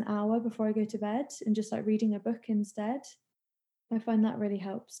at least an hour before I go to bed, and just like reading a book instead. I find that really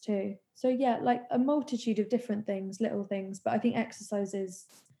helps too. So yeah, like a multitude of different things, little things, but I think exercise is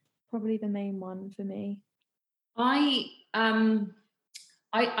probably the main one for me. I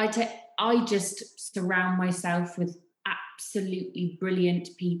just surround myself with absolutely brilliant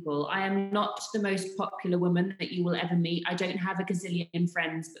people. I am not the most popular woman that you will ever meet. I don't have a gazillion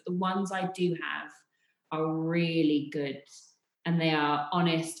friends, but the ones I do have are really good, and they are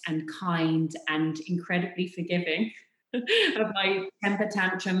honest and kind and incredibly forgiving of my temper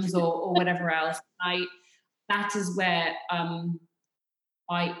tantrums or whatever else. That is where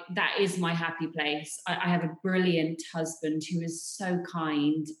that is my happy place. I have a brilliant husband who is so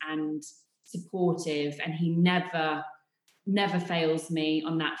kind and supportive, and he never fails me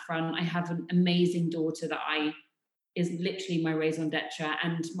on that front. I have an amazing daughter that is literally my raison d'etre,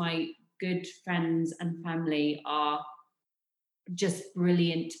 and my good friends and family are just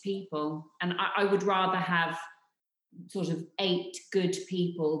brilliant people. And I would rather have sort of 8 good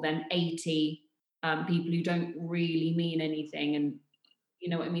people than 80 people who don't really mean anything. And you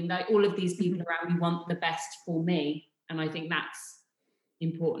know what I mean? Like all of these people around me want the best for me. And I think that's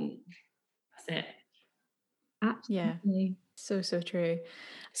important. That's it. Absolutely. Yeah. So true.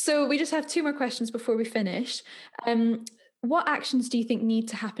 So we just have 2 more questions before we finish. What actions do you think need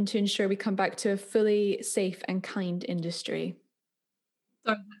to happen to ensure we come back to a fully safe and kind industry?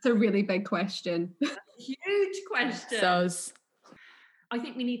 So that's a really big question. Huge question. So I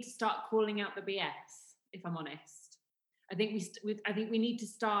think we need to start calling out the BS, if I'm honest. I think we need to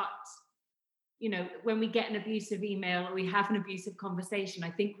start, you know, when we get an abusive email or we have an abusive conversation, I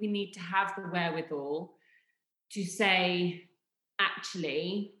think we need to have the wherewithal to say,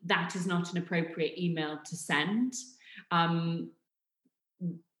 actually, that is not an appropriate email to send. But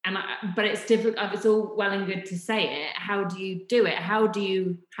it's difficult. It's all well and good to say it. How do you do it? How do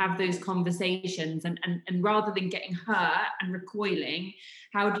you have those conversations? And rather than getting hurt and recoiling,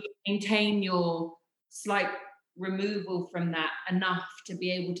 how do you maintain your slight removal from that enough to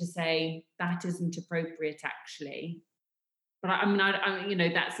be able to say that isn't appropriate, actually? But I you know,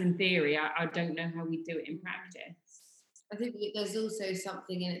 that's in theory. I don't know how we do it in practice. I think there's also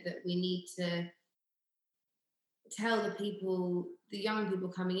something in it that we need to tell the people, the young people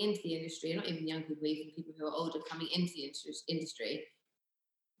coming into the industry, not even young people, even people who are older coming into the industry,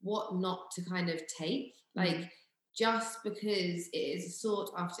 what not to kind of take. Like, just because it is a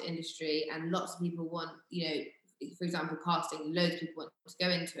sought after industry and lots of people want, you know, for example, casting, loads of people want to go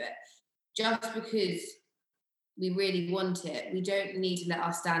into it, just because we really want it, we don't need to let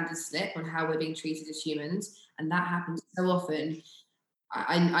our standards slip on how we're being treated as humans. And that happens so often.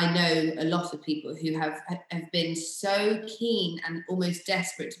 I know a lot of people who have been so keen and almost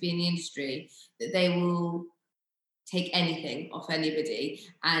desperate to be in the industry that they will take anything off anybody,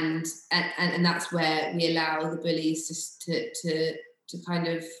 and that's where we allow the bullies to kind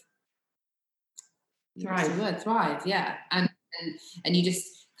of thrive, yeah, and you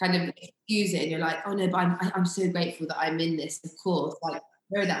just kind of excuse it, and you're like, oh no, but I'm so grateful that I'm in this, of course, like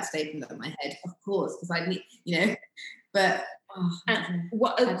throw that statement at my head, of course, because I need, you know, but I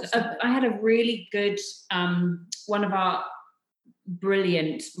had a really good one of our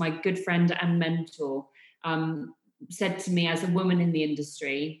brilliant, my good friend and mentor said to me, as a woman in the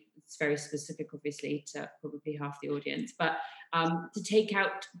industry, it's very specific obviously to probably half the audience, but to take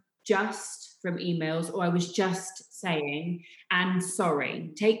out just from emails, or I was just saying and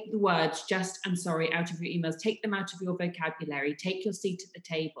sorry, take the words just and sorry out of your emails, take them out of your vocabulary, take your seat at the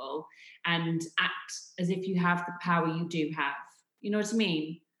table and act as if you have the power you do have. You know what I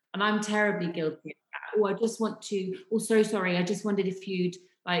mean? And I'm terribly guilty of that. Oh, I just want to, oh, so sorry, I just wondered if you'd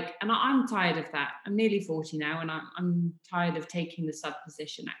like, and I'm tired of that. I'm nearly 40 now and I'm tired of taking the sub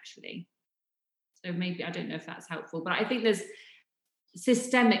position, actually. So maybe, I don't know if that's helpful, but I think there's,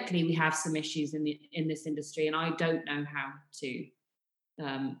 systemically, we have some issues in this industry, and I don't know how to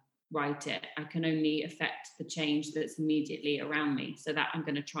right it. I can only affect the change that's immediately around me. So that I'm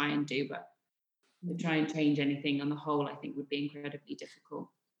going to try and do, but to try and change anything on the whole, I think would be incredibly difficult.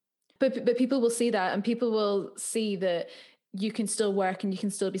 But people will see that, and people will see that you can still work and you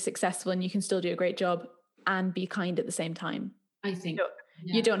can still be successful and you can still do a great job and be kind at the same time. I think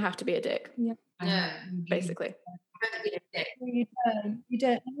you don't have to be a dick. Yeah. Basically. You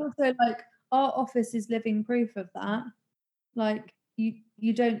don't. And also, like, our office is living proof of that. Like,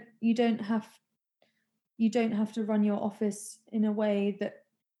 you don't have to run your office in a way that,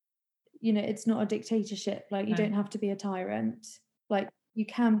 you know, it's not a dictatorship. Like, you don't have to be a tyrant. Like, you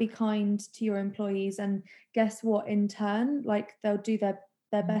can be kind to your employees, and guess what? In turn, like, they'll do their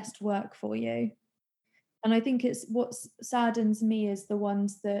best work for you. And I think it's what saddens me is the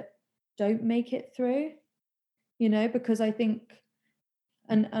ones that don't make it through. You know, because I think,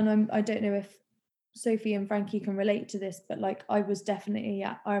 and I don't know if Sophie and Frankie can relate to this, but like I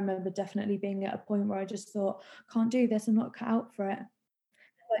remember definitely being at a point where I just thought, can't do this, I'm not cut out for it.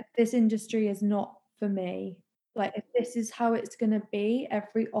 Like, this industry is not for me. Like, if this is how it's going to be,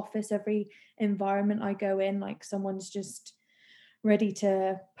 every office, every environment I go in, like someone's just ready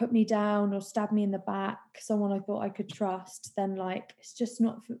to put me down or stab me in the back, someone I thought I could trust, then like it's just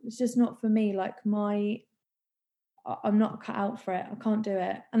not for me. Like, I'm not cut out for it. I can't do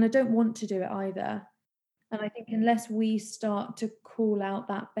it. And I don't want to do it either. And I think unless we start to call out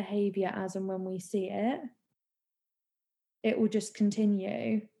that behavior as and when we see it, it will just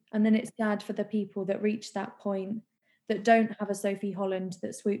continue. And then it's sad for the people that reach that point that don't have a Sophie Holland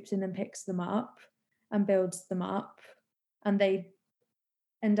that swoops in and picks them up and builds them up. And they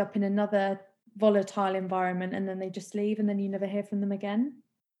end up in another volatile environment, and then they just leave, and then you never hear from them again.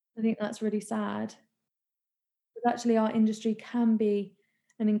 I think that's really sad. But actually, our industry can be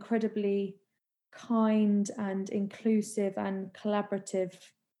an incredibly kind and inclusive and collaborative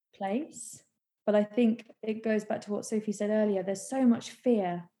place. But I think it goes back to what Sophie said earlier. There's so much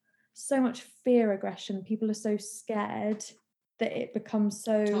fear aggression. People are so scared that it becomes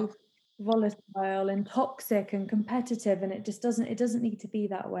so volatile and toxic and competitive, and it doesn't need to be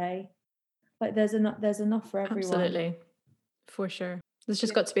that way. Like there's enough for everyone. Absolutely, for sure. There's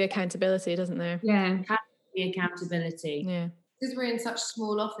just got to be accountability, doesn't there? Yeah, the accountability. Yeah. Because we're in such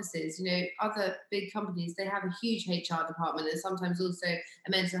small offices, you know, other big companies, they have a huge HR department and sometimes also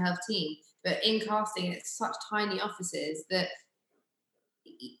a mental health team. But in casting, it's such tiny offices that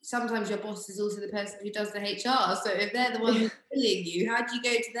sometimes your boss is also the person who does the HR. So if they're the one who's billing you, how do you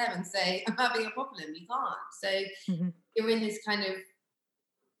go to them and say, I'm having a problem? You can't. So you're in this kind of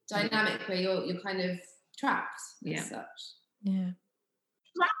dynamic where you're kind of trapped as such. Yeah.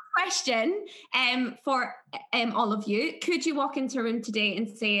 Last question for all of you. Could you walk into a room today and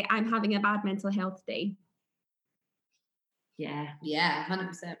say, I'm having a bad mental health day? Yeah. Yeah,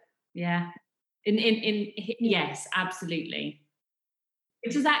 100%. Yeah. Yes, absolutely.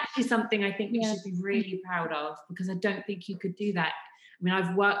 Which is actually something I think we should be really proud of, because I don't think you could do that. I mean,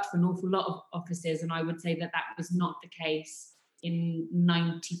 I've worked for an awful lot of offices, and I would say that was not the case in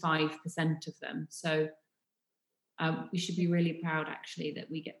 95% of them. So we should be really proud, actually, that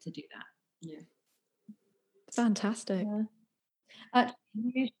we get to do that. Yeah. Fantastic. Yeah. Actually,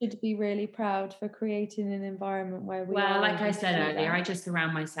 you should be really proud for creating an environment where we Well, are like I able to said do earlier, that. I just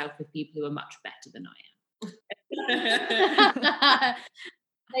surround myself with people who are much better than I am.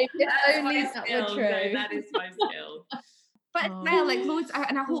 If That's only my that skill. were No, true. that is my skill. But as well, like loads,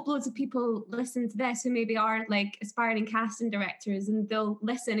 and I hope loads of people listen to this who maybe are like aspiring casting directors, and they'll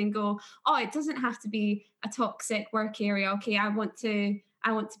listen and go, "Oh, it doesn't have to be a toxic work area. Okay, I want to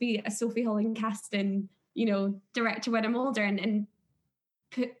be a Sophie Holland casting, director when I'm older, and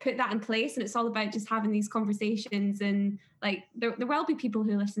put that in place." And it's all about just having these conversations, and like there will be people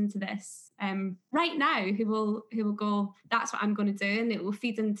who listen to this right now who will go, "That's what I'm going to do," and it will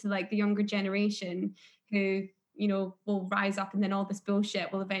feed into like the younger generation who will rise up, and then all this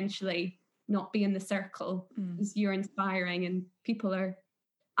bullshit will eventually not be in the circle, because you're inspiring and people are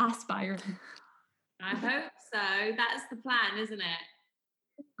aspiring. I hope so. That's the plan, isn't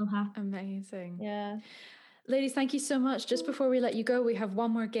it? Amazing. Yeah. Ladies, thank you so much. Just before we let you go, we have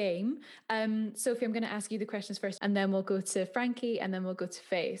one more game. Sophie, I'm going to ask you the questions first, and then we'll go to Frankie, and then we'll go to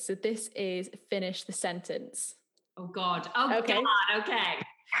Faye. So this is finish the sentence. Oh God. Oh Okay. God. Okay.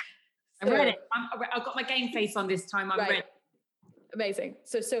 I'm ready. I've got my game face on this time. I'm ready. Amazing.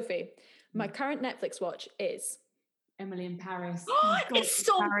 So Sophie, my current Netflix watch is Emily in Paris. Oh, it's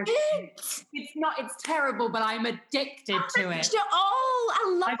so good. It's not. It's terrible, but I'm addicted to it. I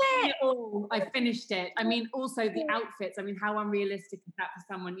love it. I finished it. I mean, also the outfits. I mean, how unrealistic is that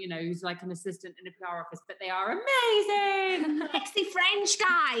for someone who's like an assistant in a PR office? But they are amazing. Sexy French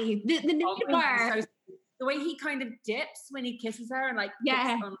guy, the neighbor. The way he kind of dips when he kisses her and like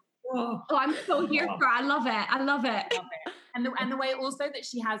I'm so here for it. I love it. I love it. And the way also that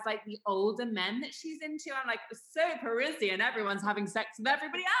she has like the older men that she's into. I'm like, so Parisian. Everyone's having sex with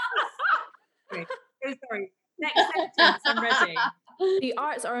everybody else. Sorry. Next sentence. I'm ready. The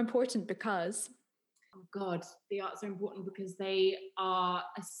arts are important because... Oh God, the arts are important because they are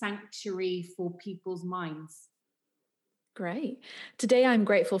a sanctuary for people's minds. Great. Today I'm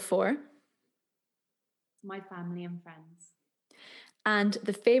grateful for... my family and friends. And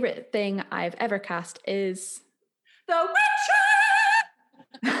the favourite thing I've ever cast is... The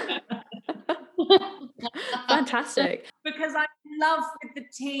Witcher! Fantastic. Because I'm in love with the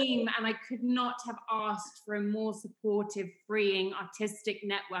team, and I could not have asked for a more supportive, freeing, artistic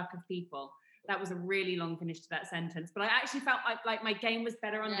network of people. That was a really long finish to that sentence, but I actually felt like my game was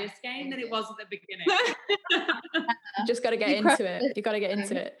better on this game than it was at the beginning. You just got to get into it. You got to get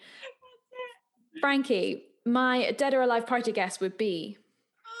into it. Frankie, my dead or alive party guest would be...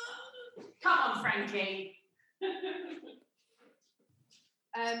 Come on, Frankie.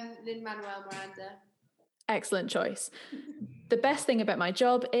 Lin-Manuel Miranda. Excellent choice. The best thing about my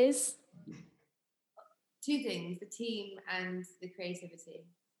job is... Two things, the team and the creativity.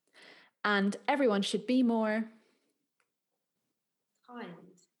 And everyone should be more... kind.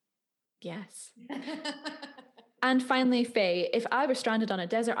 Yes. And finally, Faye, if I were stranded on a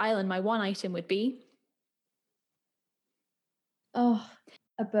desert island, my one item would be... Oh,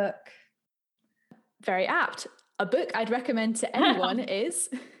 a book. Very apt. A book I'd recommend to anyone is...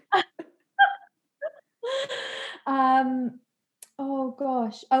 Oh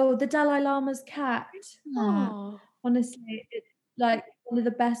gosh. Oh, the Dalai Lama's Cat. Oh. Honestly, it's like one of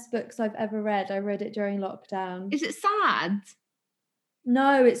the best books I've ever read. I read it during lockdown. Is it sad?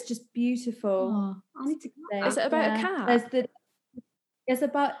 No, it's just beautiful. Oh, I need to get that. is it about a Yeah. cat?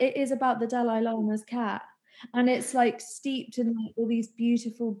 It is about the Dalai Lama's cat, and it's like steeped in like all these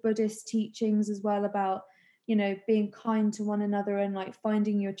beautiful Buddhist teachings as well about, you know, being kind to one another and like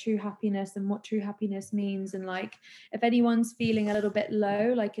finding your true happiness and what true happiness means. And like if anyone's feeling a little bit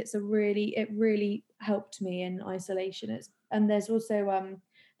low, like it really helped me in isolation. And there's also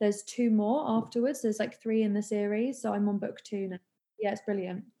there's 2 more afterwards. There's like 3 in the series, so I'm on book 2 now. Yeah, it's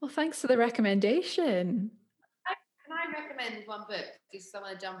brilliant. Well, thanks for the recommendation. Can I recommend one book? Just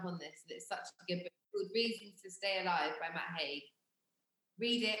someone to jump on this. It's such a good book called Reasons to Stay Alive by Matt Haig.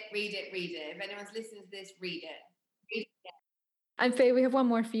 Read it. If anyone's listening to this, read it. And Faye, we have one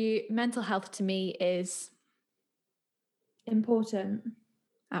more for you. Mental health to me is Important.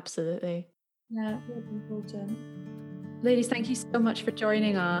 absolutely. Yeah, really important. Ladies, thank you so much for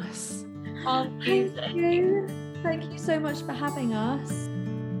joining us. Thank you. Thank you so much for having us.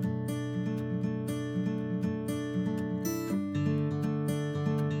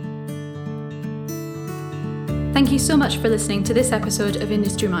 Thank you so much for listening to this episode of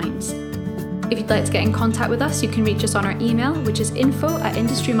Industry Minds. If you'd like to get in contact with us, you can reach us on our email, which is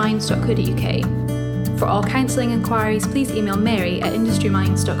info@industryminds.co.uk. For all counselling inquiries, please email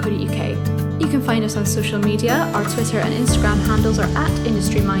mary@industryminds.co.uk. You can find us on social media. Our Twitter and Instagram handles are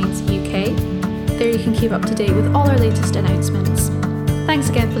 @IndustryMindsUK. There you can keep up to date with all our latest announcements. Thanks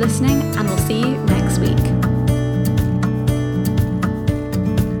again for listening, and we'll see you next week.